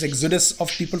this exodus of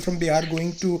people from Bihar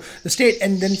going to the state,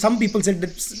 and then some people said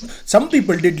that some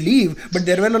people did leave, but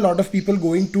there were a lot of people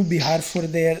going to Bihar for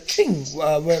their thing,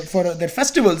 for their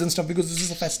festivals and stuff, because this is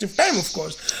a festive time, of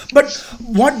course. But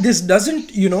what this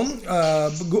doesn't,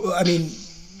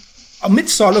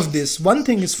 amidst all of this, one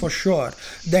thing is for sure,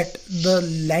 that the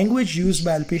language used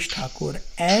by Alpesh Thakur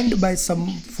and by some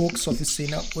folks of his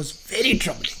Sena was very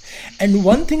troubling. And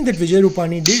one thing that Vijay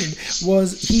Rupani did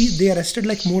was they arrested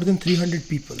like more than 300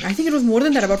 people. I think it was more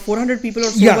than that, about 400 people or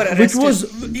so were arrested. Which was,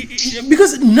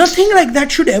 because nothing like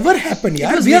that should ever happen.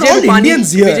 Yeah, we are all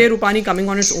Indians here. Vijay Rupani coming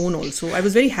on its own also. I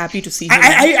was very happy to see him.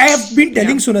 I have been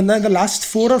telling Sunanda, in the last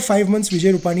 4 or 5 months,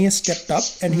 Vijay Rupani has stepped up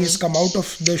and he has come out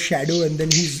of the shadow, and then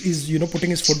he's putting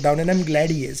his foot down, and I'm glad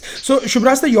he is. So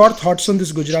Shubhrastha, your thoughts on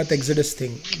this Gujarat exodus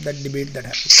thing, that debate that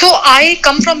happened? So I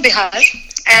come from Bihar,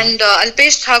 and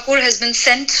Alpesh Thakur has been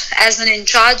sent as an in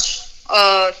charge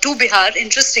to Bihar,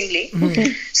 interestingly.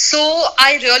 Mm-hmm. So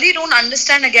I really don't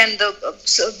understand, again,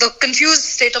 the confused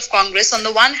state of Congress. On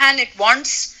the one hand, it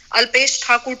wants Alpesh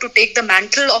Thakur to take the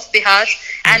mantle of Bihar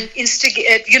and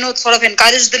instigate, sort of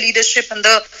encourage the leadership and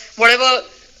the whatever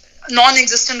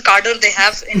non-existent cadre they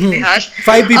have in Bihar.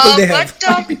 5 people they have.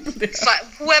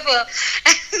 Whoever.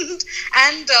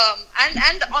 And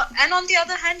on the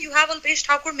other hand, you have Alpesh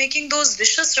Thakur making those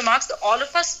vicious remarks that all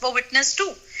of us were witness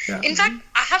to. Yeah. In fact,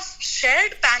 I have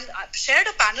shared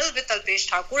a panel with Alpesh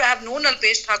Thakur. I have known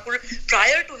Alpesh Thakur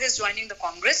prior to his joining the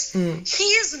Congress. He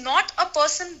is not a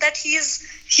person that he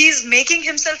is making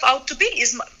himself out to be,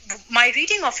 is my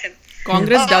reading of him.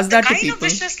 Congress does that to people. The kind of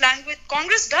vicious language,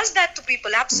 Congress does that to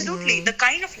people, absolutely. The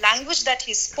kind of language that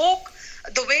he spoke,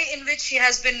 the way in which he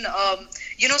has been,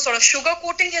 sort of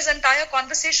sugarcoating his entire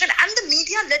conversation, and the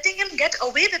media letting him get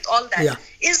away with all that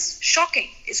is shocking.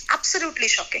 Is absolutely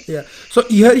shocking. Yeah. So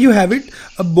here you have it,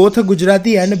 both a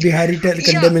Gujarati and a Bihari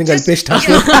condemning Alpesh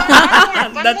Thakur.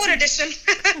 One more addition.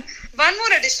 One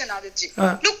more addition,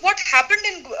 Aditji. Look, what happened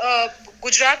in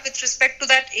Gujarat with respect to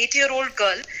that 8-year-old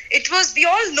girl, we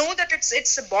all know that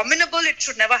it's abominable, it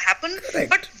should never happen. Correct.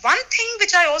 But one thing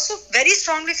which I also very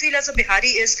strongly feel as a Bihari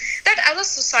is that as a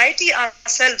society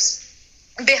ourselves,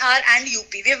 Bihar and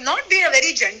UP, we have not been a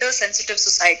very gender-sensitive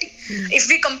society. If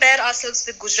we compare ourselves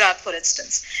with Gujarat, for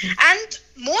instance. And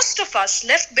most of us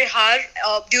left Bihar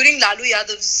during Lalu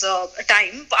Yadav's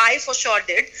time. I for sure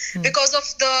did, because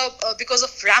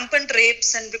of rampant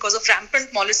rapes and because of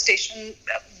rampant molestation,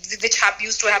 which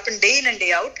used to happen day in and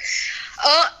day out.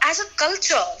 As a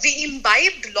culture, we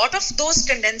imbibed a lot of those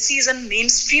tendencies and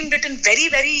mainstreamed it in very,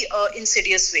 very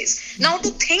insidious ways. Now, to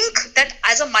think that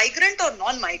as a migrant or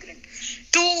non-migrant,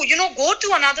 to go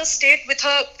to another state with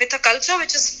a culture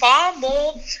which is far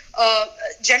more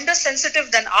gender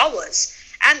sensitive than ours,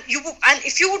 and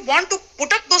if you would want to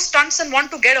put up those stunts and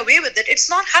want to get away with it, it's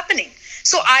not happening.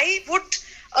 So I would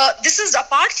this is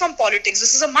apart from politics.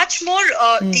 This is a much more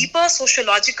deeper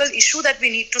sociological issue that we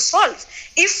need to solve.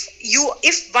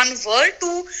 If one were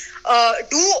to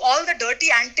do all the dirty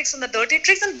antics and the dirty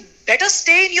tricks, then better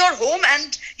stay in your home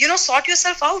and sort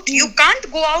yourself out. You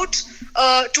can't go out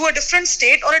to a different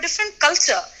state or a different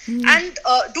culture and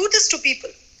do this to people.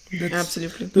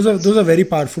 Absolutely. Those are very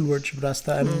powerful words,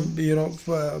 Shubhrastha, and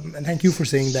and thank you for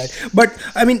saying that. But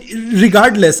I mean,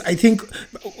 regardless, I think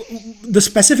the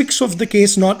specifics of the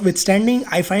case notwithstanding,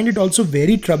 I find it also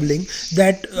very troubling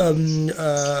that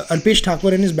Alpesh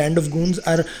Thakur and his band of goons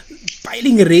are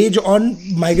piling rage on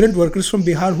migrant workers from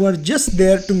Bihar who are just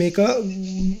there to make a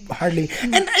hard living.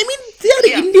 And I mean, they are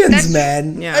Indians,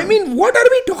 man. Yeah. I mean, what are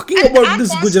we talking about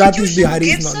this Gujaratis,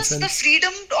 Biharis nonsense? Gives us the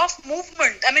freedom of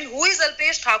movement. I mean, who is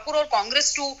Alpesh Thakur or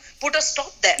Congress to put a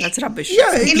stop there? That's rubbish.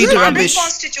 Yeah, in the rubbish.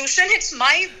 Constitution, it's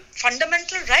my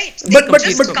fundamental right. But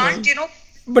can't,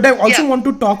 But I also want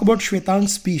to talk about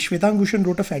Shwetang's piece. Shwetang Bhushan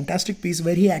wrote a fantastic piece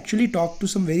where he actually talked to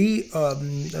some very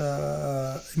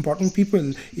important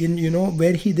people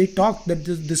where they talked that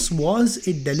this was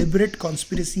a deliberate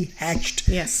conspiracy hatched.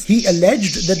 Yes. He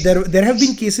alleged that there have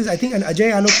been cases, I think, and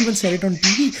Ajay Alok even said it on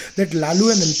TV, that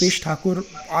Lalu and Alpesh Thakur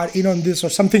are in on this or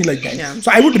something like that. Yeah. So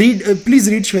I would please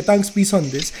read Shwetang's piece on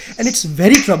this, and it's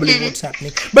very troubling what's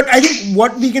happening. But I think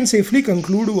what we can safely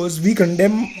conclude was we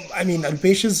condemn,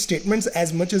 Alpesh's statements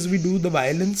as much as we do the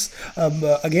violence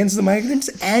against the migrants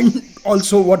and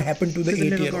also what happened to the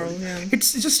 8-year-old. Yeah.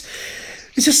 It's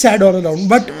just sad all around.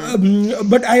 But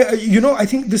I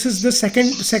think this is the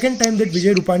second time that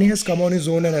Vijay Rupani has come on his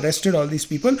own and arrested all these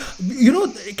people. Do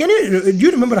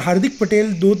you remember Hardik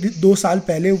Patel 2 saal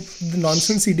pehle, the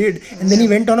nonsense he did, and then he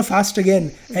went on a fast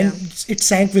again and it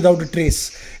sank without a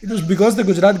trace. It was because the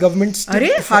Gujarat government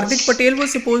Hardik Patel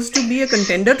was supposed to be a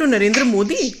contender to Narendra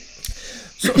Modi.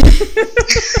 So,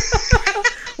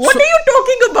 what are you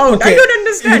talking about? Okay. I don't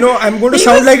understand. I'm going to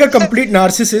sound like a complete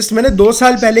narcissist. मैंने 2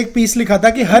 साल पहले एक piece लिखा था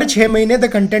कि हर 6 महीने the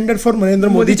contender for Narendra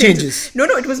Modi changes. No,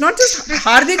 it was not just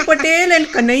Hardik Patel and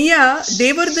Kanhaiya.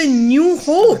 They were the new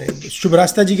hope.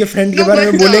 Shubhrastha ji के friend के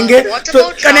बारे में बोलेंगे. तो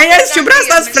Kanhaiya is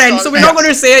Shubhrastha's friend, so we're not going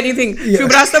to say anything. Yeah.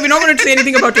 Shubhrastha, we're not going to say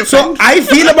anything about your friend. So I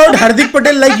feel about Hardik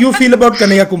Patel like you feel about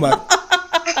Kanhaiya Kumar.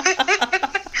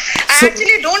 I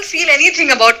actually don't feel anything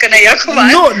about Kanhaiya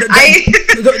Kumar. No,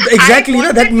 exactly.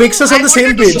 That makes us on the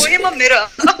same page. I wanted to show him a mirror.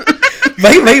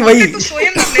 Why? I wanted to show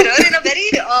him a mirror in a very,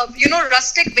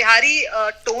 rustic Bihari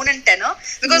tone and tenor,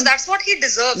 because that's what he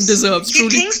deserves. He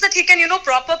thinks that he can,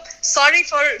 prop up. Sorry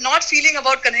for not feeling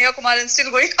about Kanhaiya Kumar and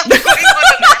still going on a rant.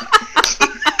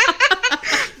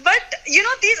 But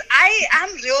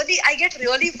I get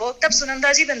really worked up,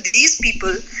 Sunanda ji, when these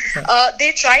people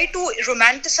they try to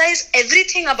romanticize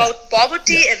everything about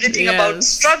poverty, everything about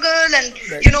struggle, and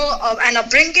and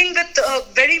upbringing with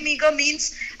very meager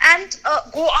means, and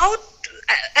go out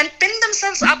and pin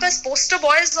themselves up as poster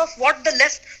boys of what the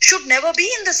left should never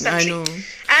be in this country. I know.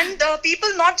 And people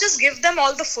not just give them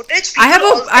all the footage. I have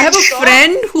a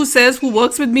friend who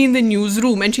works with me in the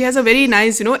newsroom, and she has a very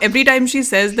nice, every time she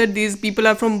says that these people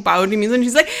are from poverty means, and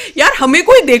she's like, yaar, hame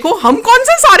koi dekho, hum kaun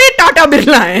se sare Tata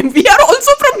Birla hain? We are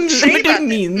also from limited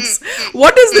means.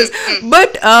 What is this?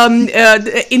 But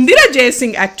Indira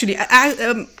Jaisingh actually,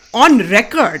 on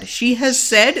record, she has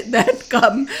said that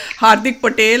Hardik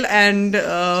Patel and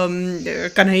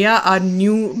Kanhaiya are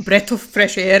new breath of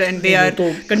fresh air, and they are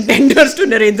contenders to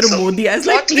Narendra Modi. I was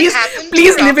like, please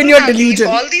live in your delusion.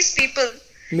 If all these people,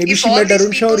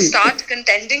 start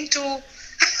contending to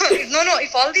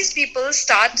if all these people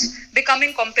start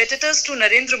becoming competitors to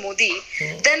Narendra Modi,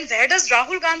 then where does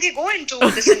Rahul Gandhi go into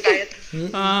this entire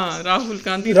thing? Rahul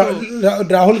Gandhi.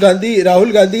 Rahul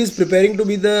Gandhi is preparing to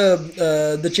be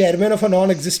the chairman of a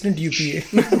non-existent UPA.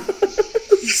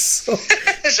 So,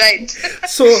 right.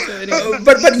 So,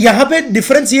 but यहाँ पे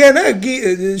difference ये है ना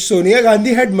कि Sonia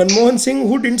Gandhi had Manmohan Singh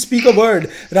who didn't speak a word.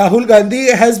 Rahul Gandhi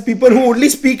has people who only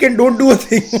speak and don't do a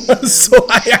thing. So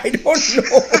I don't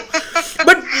know.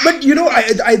 But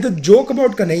the joke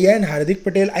about Kanhaiya and Hardik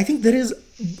Patel, I think there is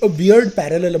a weird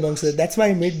parallel amongst it. That's why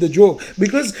I made the joke,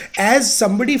 because as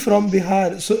somebody from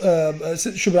Bihar,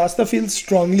 Shubhrastha feels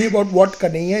strongly about what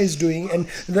Kanhaiya is doing and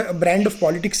the brand of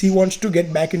politics he wants to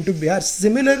get back into Bihar.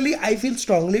 Similarly, I feel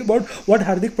strongly about what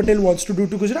Hardik Patel wants to do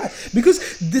to Gujarat, because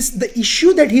the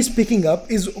issue that he's picking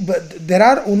up is there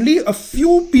are only a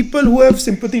few people who have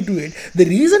sympathy to it. The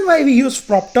reason why he was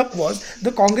propped up was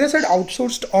the Congress had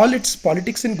outsourced all its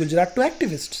politics in Gujarat to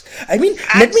activists. I mean,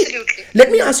 let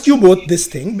me ask you both this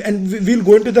thing, and we'll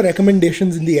go into the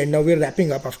recommendations in the end. Now we're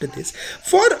wrapping up after this.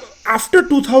 After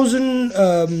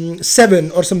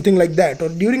 2007 or something like that, or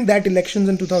during that elections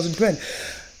in 2012,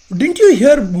 Didn't you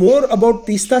hear more about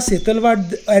Teesta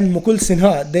Setalvad and Mukul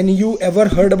Sinha than you ever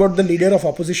heard about the leader of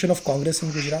opposition of Congress in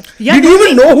Gujarat? Yeah, Did you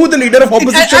even know who the leader of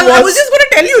opposition was? I was just going to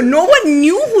tell you, no one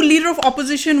knew who leader of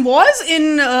opposition was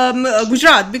in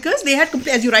Gujarat, because they had,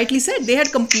 as you rightly said, they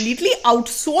had completely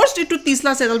outsourced it to Teesta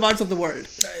Setalvads of the world.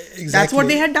 Exactly. That's what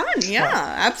they had done.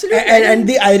 Yeah, absolutely. And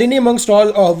the irony amongst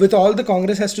all, with all the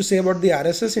Congress has to say about the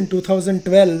RSS, in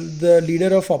 2012, the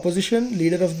leader of opposition,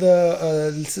 leader of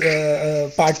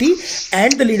the party,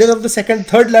 and the leader of the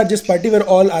third largest party were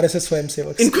all RSS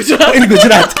Swayamsevaks. In Gujarat. In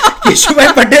Gujarat.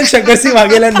 Keshubhai Patel, Shankar Singh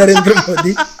Waghela and Narendra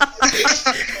Modi.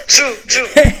 True.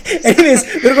 Anyways,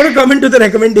 we're going to come into the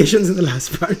recommendations in the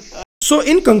last part. So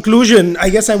in conclusion, I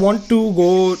guess I want to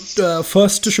go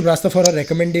first to Shubhrastha for a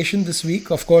recommendation this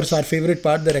week. Of course, our favorite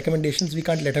part, the recommendations. We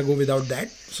can't let her go without that.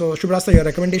 So Shubhrastha, your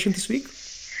recommendation this week?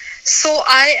 So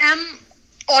I am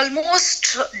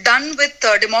almost done with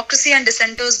Democracy and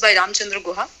Dissenters by Ramchandra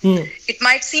Guha. It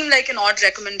might seem like an odd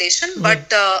recommendation,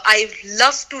 but I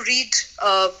love to read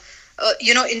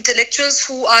intellectuals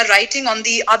who are writing on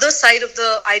the other side of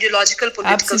the ideological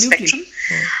political spectrum.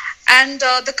 And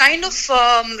the kind of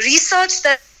research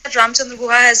that Ramchandra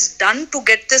Guha has done to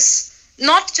get this,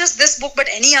 not just this book, but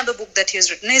any other book that he has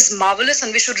written, is marvelous.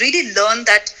 And we should really learn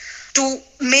that to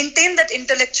maintain that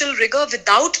intellectual rigor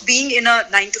without being in a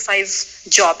 9-to-5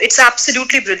 job. It's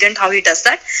absolutely brilliant how he does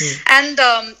that. And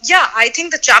I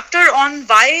think the chapter on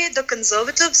why the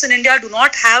conservatives in India do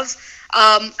not have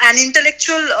an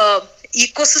intellectual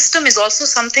ecosystem is also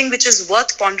something which is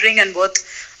worth pondering and worth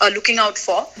looking out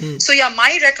for. So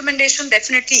my recommendation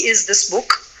definitely is this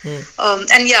book. And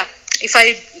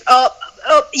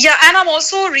I'm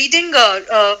also reading,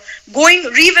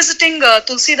 revisiting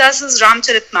Tulsidas's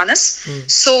Ramcharitmanas.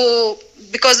 So,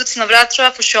 because it's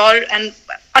Navratra for sure, and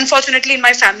unfortunately in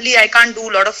my family I can't do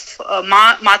a lot of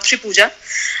Matri Puja,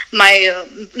 my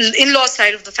in-law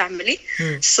side of the family.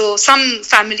 So some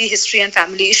family history and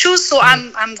family issues. So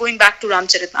I'm going back to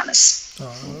Ramcharitmanas.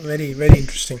 Very, very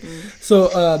interesting. So,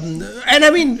 and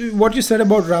I mean, what you said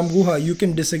about Ram Guha, you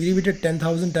can disagree with it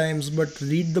 10,000 times, but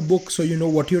read the book so you know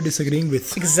what you're disagreeing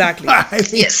with. Exactly.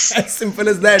 Yes. As simple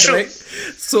as that, True. right?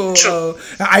 So,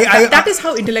 that is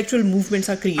how intellectual movements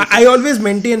are created. I always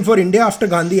maintain for India after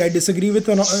Gandhi, I disagree with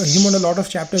him on a lot of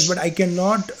chapters, but I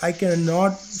cannot,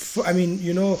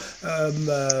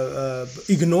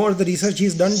 ignore the research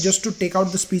he's done just to take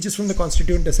out the speeches from the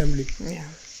Constituent Assembly. Yeah.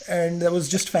 And that was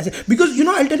just fascinating. Because,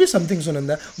 I'll tell you something,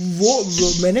 Sunanda.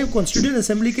 मैंने Constituent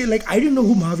Assembly के, I didn't know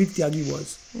who Mahavir Tyagi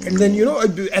was. And then,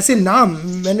 ऐसे नाम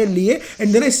मैंने लिए,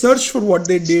 and then I searched for what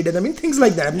they did. And I mean, things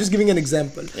like that. I'm just giving an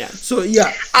example. Yeah. So,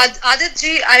 yeah. Adit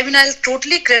ji, I'll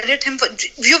totally credit him for,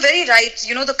 you're very right.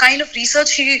 The kind of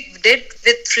research he did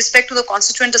with respect to the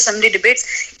Constituent Assembly debates,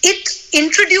 it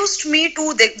introduced me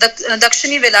to the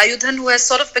Dakshini Velayudhan, who has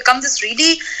sort of become this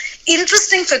really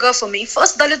interesting figure for me.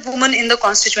 First Dalit woman in the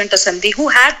Constituent Assembly who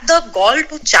had the gall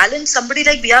to challenge somebody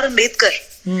like B.R. Ambedkar.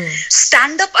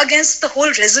 Stand up against the whole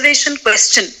reservation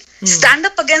question. Stand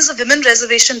up against the women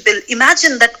reservation bill.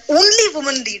 Imagine that only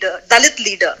woman leader, Dalit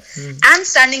leader, and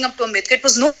standing up to Ambedkar. It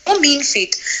was no mean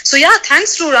feat. So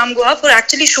thanks to Ram Guha for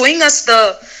actually showing us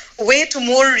the way to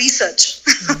more research.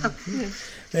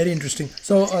 Very interesting.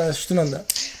 So, Sunanda.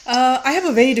 I have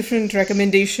a very different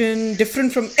recommendation,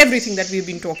 different from everything that we've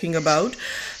been talking about.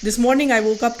 This morning I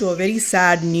woke up to a very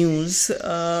sad news.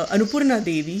 Annapurna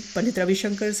Devi, Pandit Ravi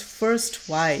Shankar's first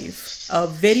wife, a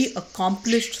very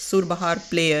accomplished Surbahar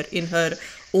player in her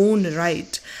own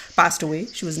right, passed away.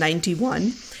 She was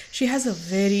 91. She has a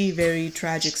very, very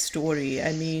tragic story.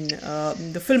 I mean,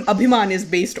 the film Abhiman is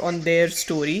based on their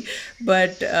story,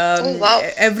 but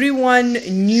everyone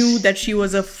knew that she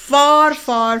was a far,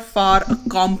 far, far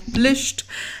accomplished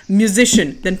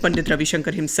musician than Pandit Ravi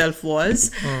Shankar himself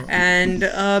was. And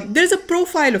there's a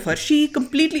profile of her.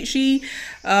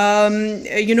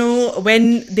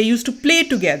 When they used to play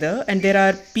together, and there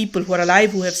are people who are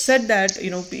alive who have said that,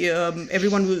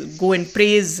 everyone will go and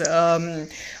praise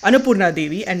Annapurna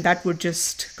Devi, and that would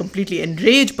just completely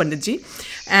enrage Panditji.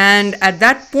 And at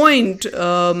that point,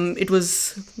 it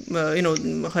was,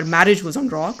 her marriage was on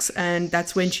rocks, and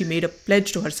that's when she made a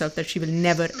pledge to herself that she will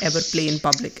never ever play in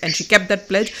public. And she kept that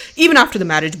pledge even after the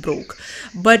marriage broke.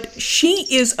 But she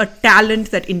is a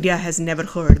talent that India has never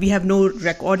heard. We have no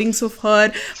recordings of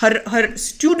her. Her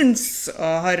students,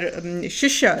 her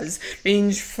Shishyas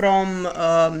range from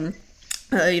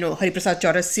Hariprasad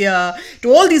Chaurasya,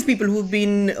 to all these people who've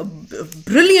been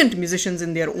brilliant musicians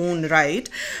in their own right,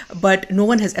 but no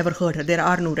one has ever heard her. There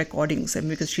are no recordings, and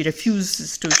because she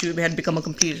refuses to, she had become a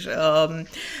complete,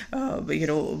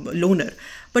 loner.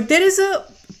 But there is a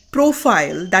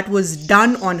profile that was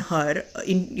done on her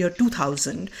in year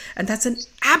 2000, and that's an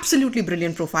absolutely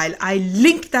brilliant profile. I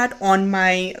linked that on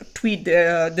my tweet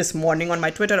this morning on my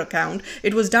Twitter account.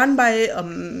 It was done by a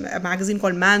magazine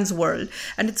called Man's World,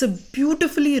 and it's a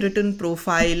beautifully written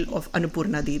profile of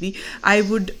Annapurna Devi. I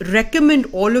would recommend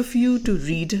all of you to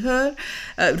read her,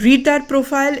 read that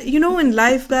profile. In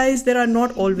life, guys, there are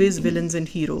not always villains and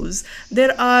heroes.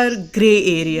 There are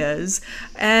gray areas,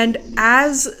 and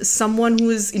as someone who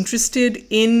is interested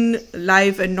in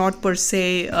life and not per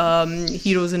se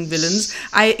heroes and villains,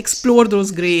 I explore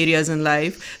those gray areas in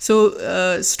life.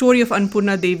 So story of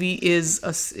Annapurna Devi is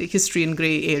a history in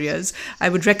gray areas. I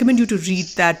would recommend you to read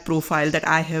that profile that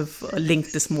I have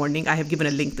linked this morning. I have given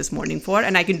a link this morning for,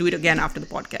 and I can do it again after the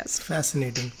podcast.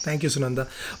 Fascinating. Thank you, Sunanda.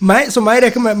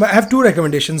 I have two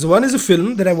recommendations. One is a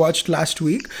film that I watched last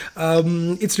week.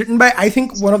 It's written by, I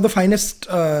think, one of the finest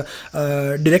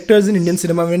directors in Indian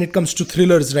cinema when it comes to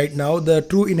thrillers right now. The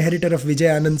true inheritor of Vijay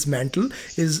Anand's mantle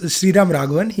is Sriram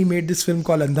Raghavan. He made this film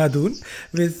called Andhadhun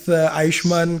with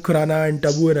Ayushmann Khurrana and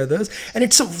Tabu and others, and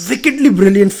it's a wickedly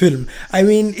brilliant film. I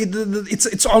mean,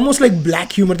 it's almost like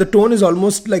black humor. The tone is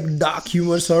almost like dark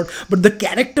humor sort, but the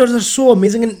characters are so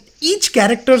amazing, and each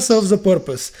character serves a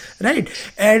purpose, right?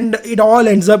 And it all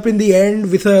ends up in the end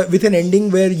with an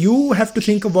ending where you have to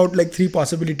think about like three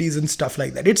possibilities and stuff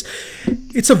like that.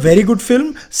 It's a very good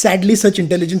film. Sadly, such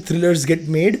intelligent thrillers get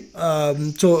made,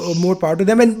 so more power to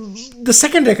them. And the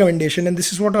second recommendation, and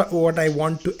this is what I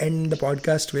want to end the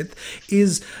podcast with,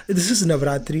 is this is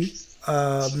Navratri.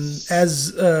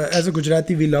 As a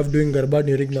Gujarati, we love doing Garba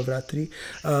during Navratri.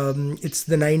 It's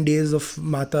the 9 days of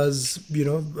Mata's,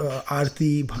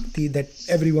 Aarti, Bhakti that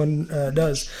everyone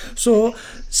does. So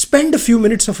spend a few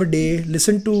minutes of a day,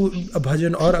 listen to a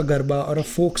bhajan or a Garba or a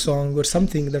folk song or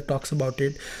something that talks about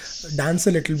it. Dance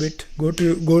a little bit, go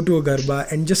to a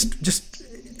Garba, and just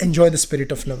enjoy the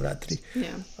spirit of Navratri.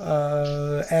 Yeah.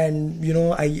 And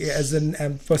I, as a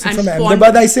person from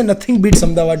Ahmedabad, I say nothing beats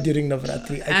Ahmedabad during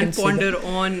Navratri. And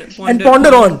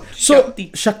ponder on. So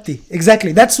Shakti,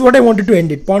 exactly. That's what I wanted to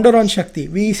end it. Ponder on Shakti.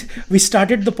 We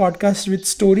started the podcast with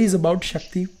stories about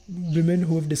Shakti, women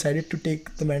who have decided to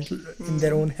take the mantle in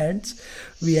their own hands.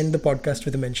 We end the podcast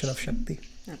with a mention of Shakti.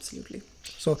 Absolutely.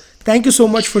 So thank you so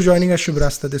much for joining us,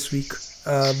 Shubhrastha, this week.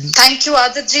 Thank you,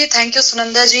 Aadit ji. Thank you,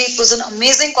 Sunanda ji. It was an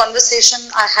amazing conversation.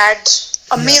 I had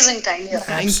amazing time here.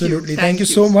 Absolutely. Thank you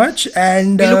so much.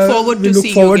 And we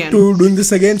look forward to doing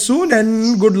this again soon.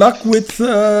 And good luck with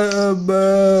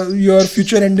your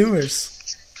future endeavors.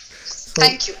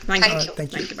 Thank you.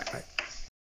 Thank you. Bye.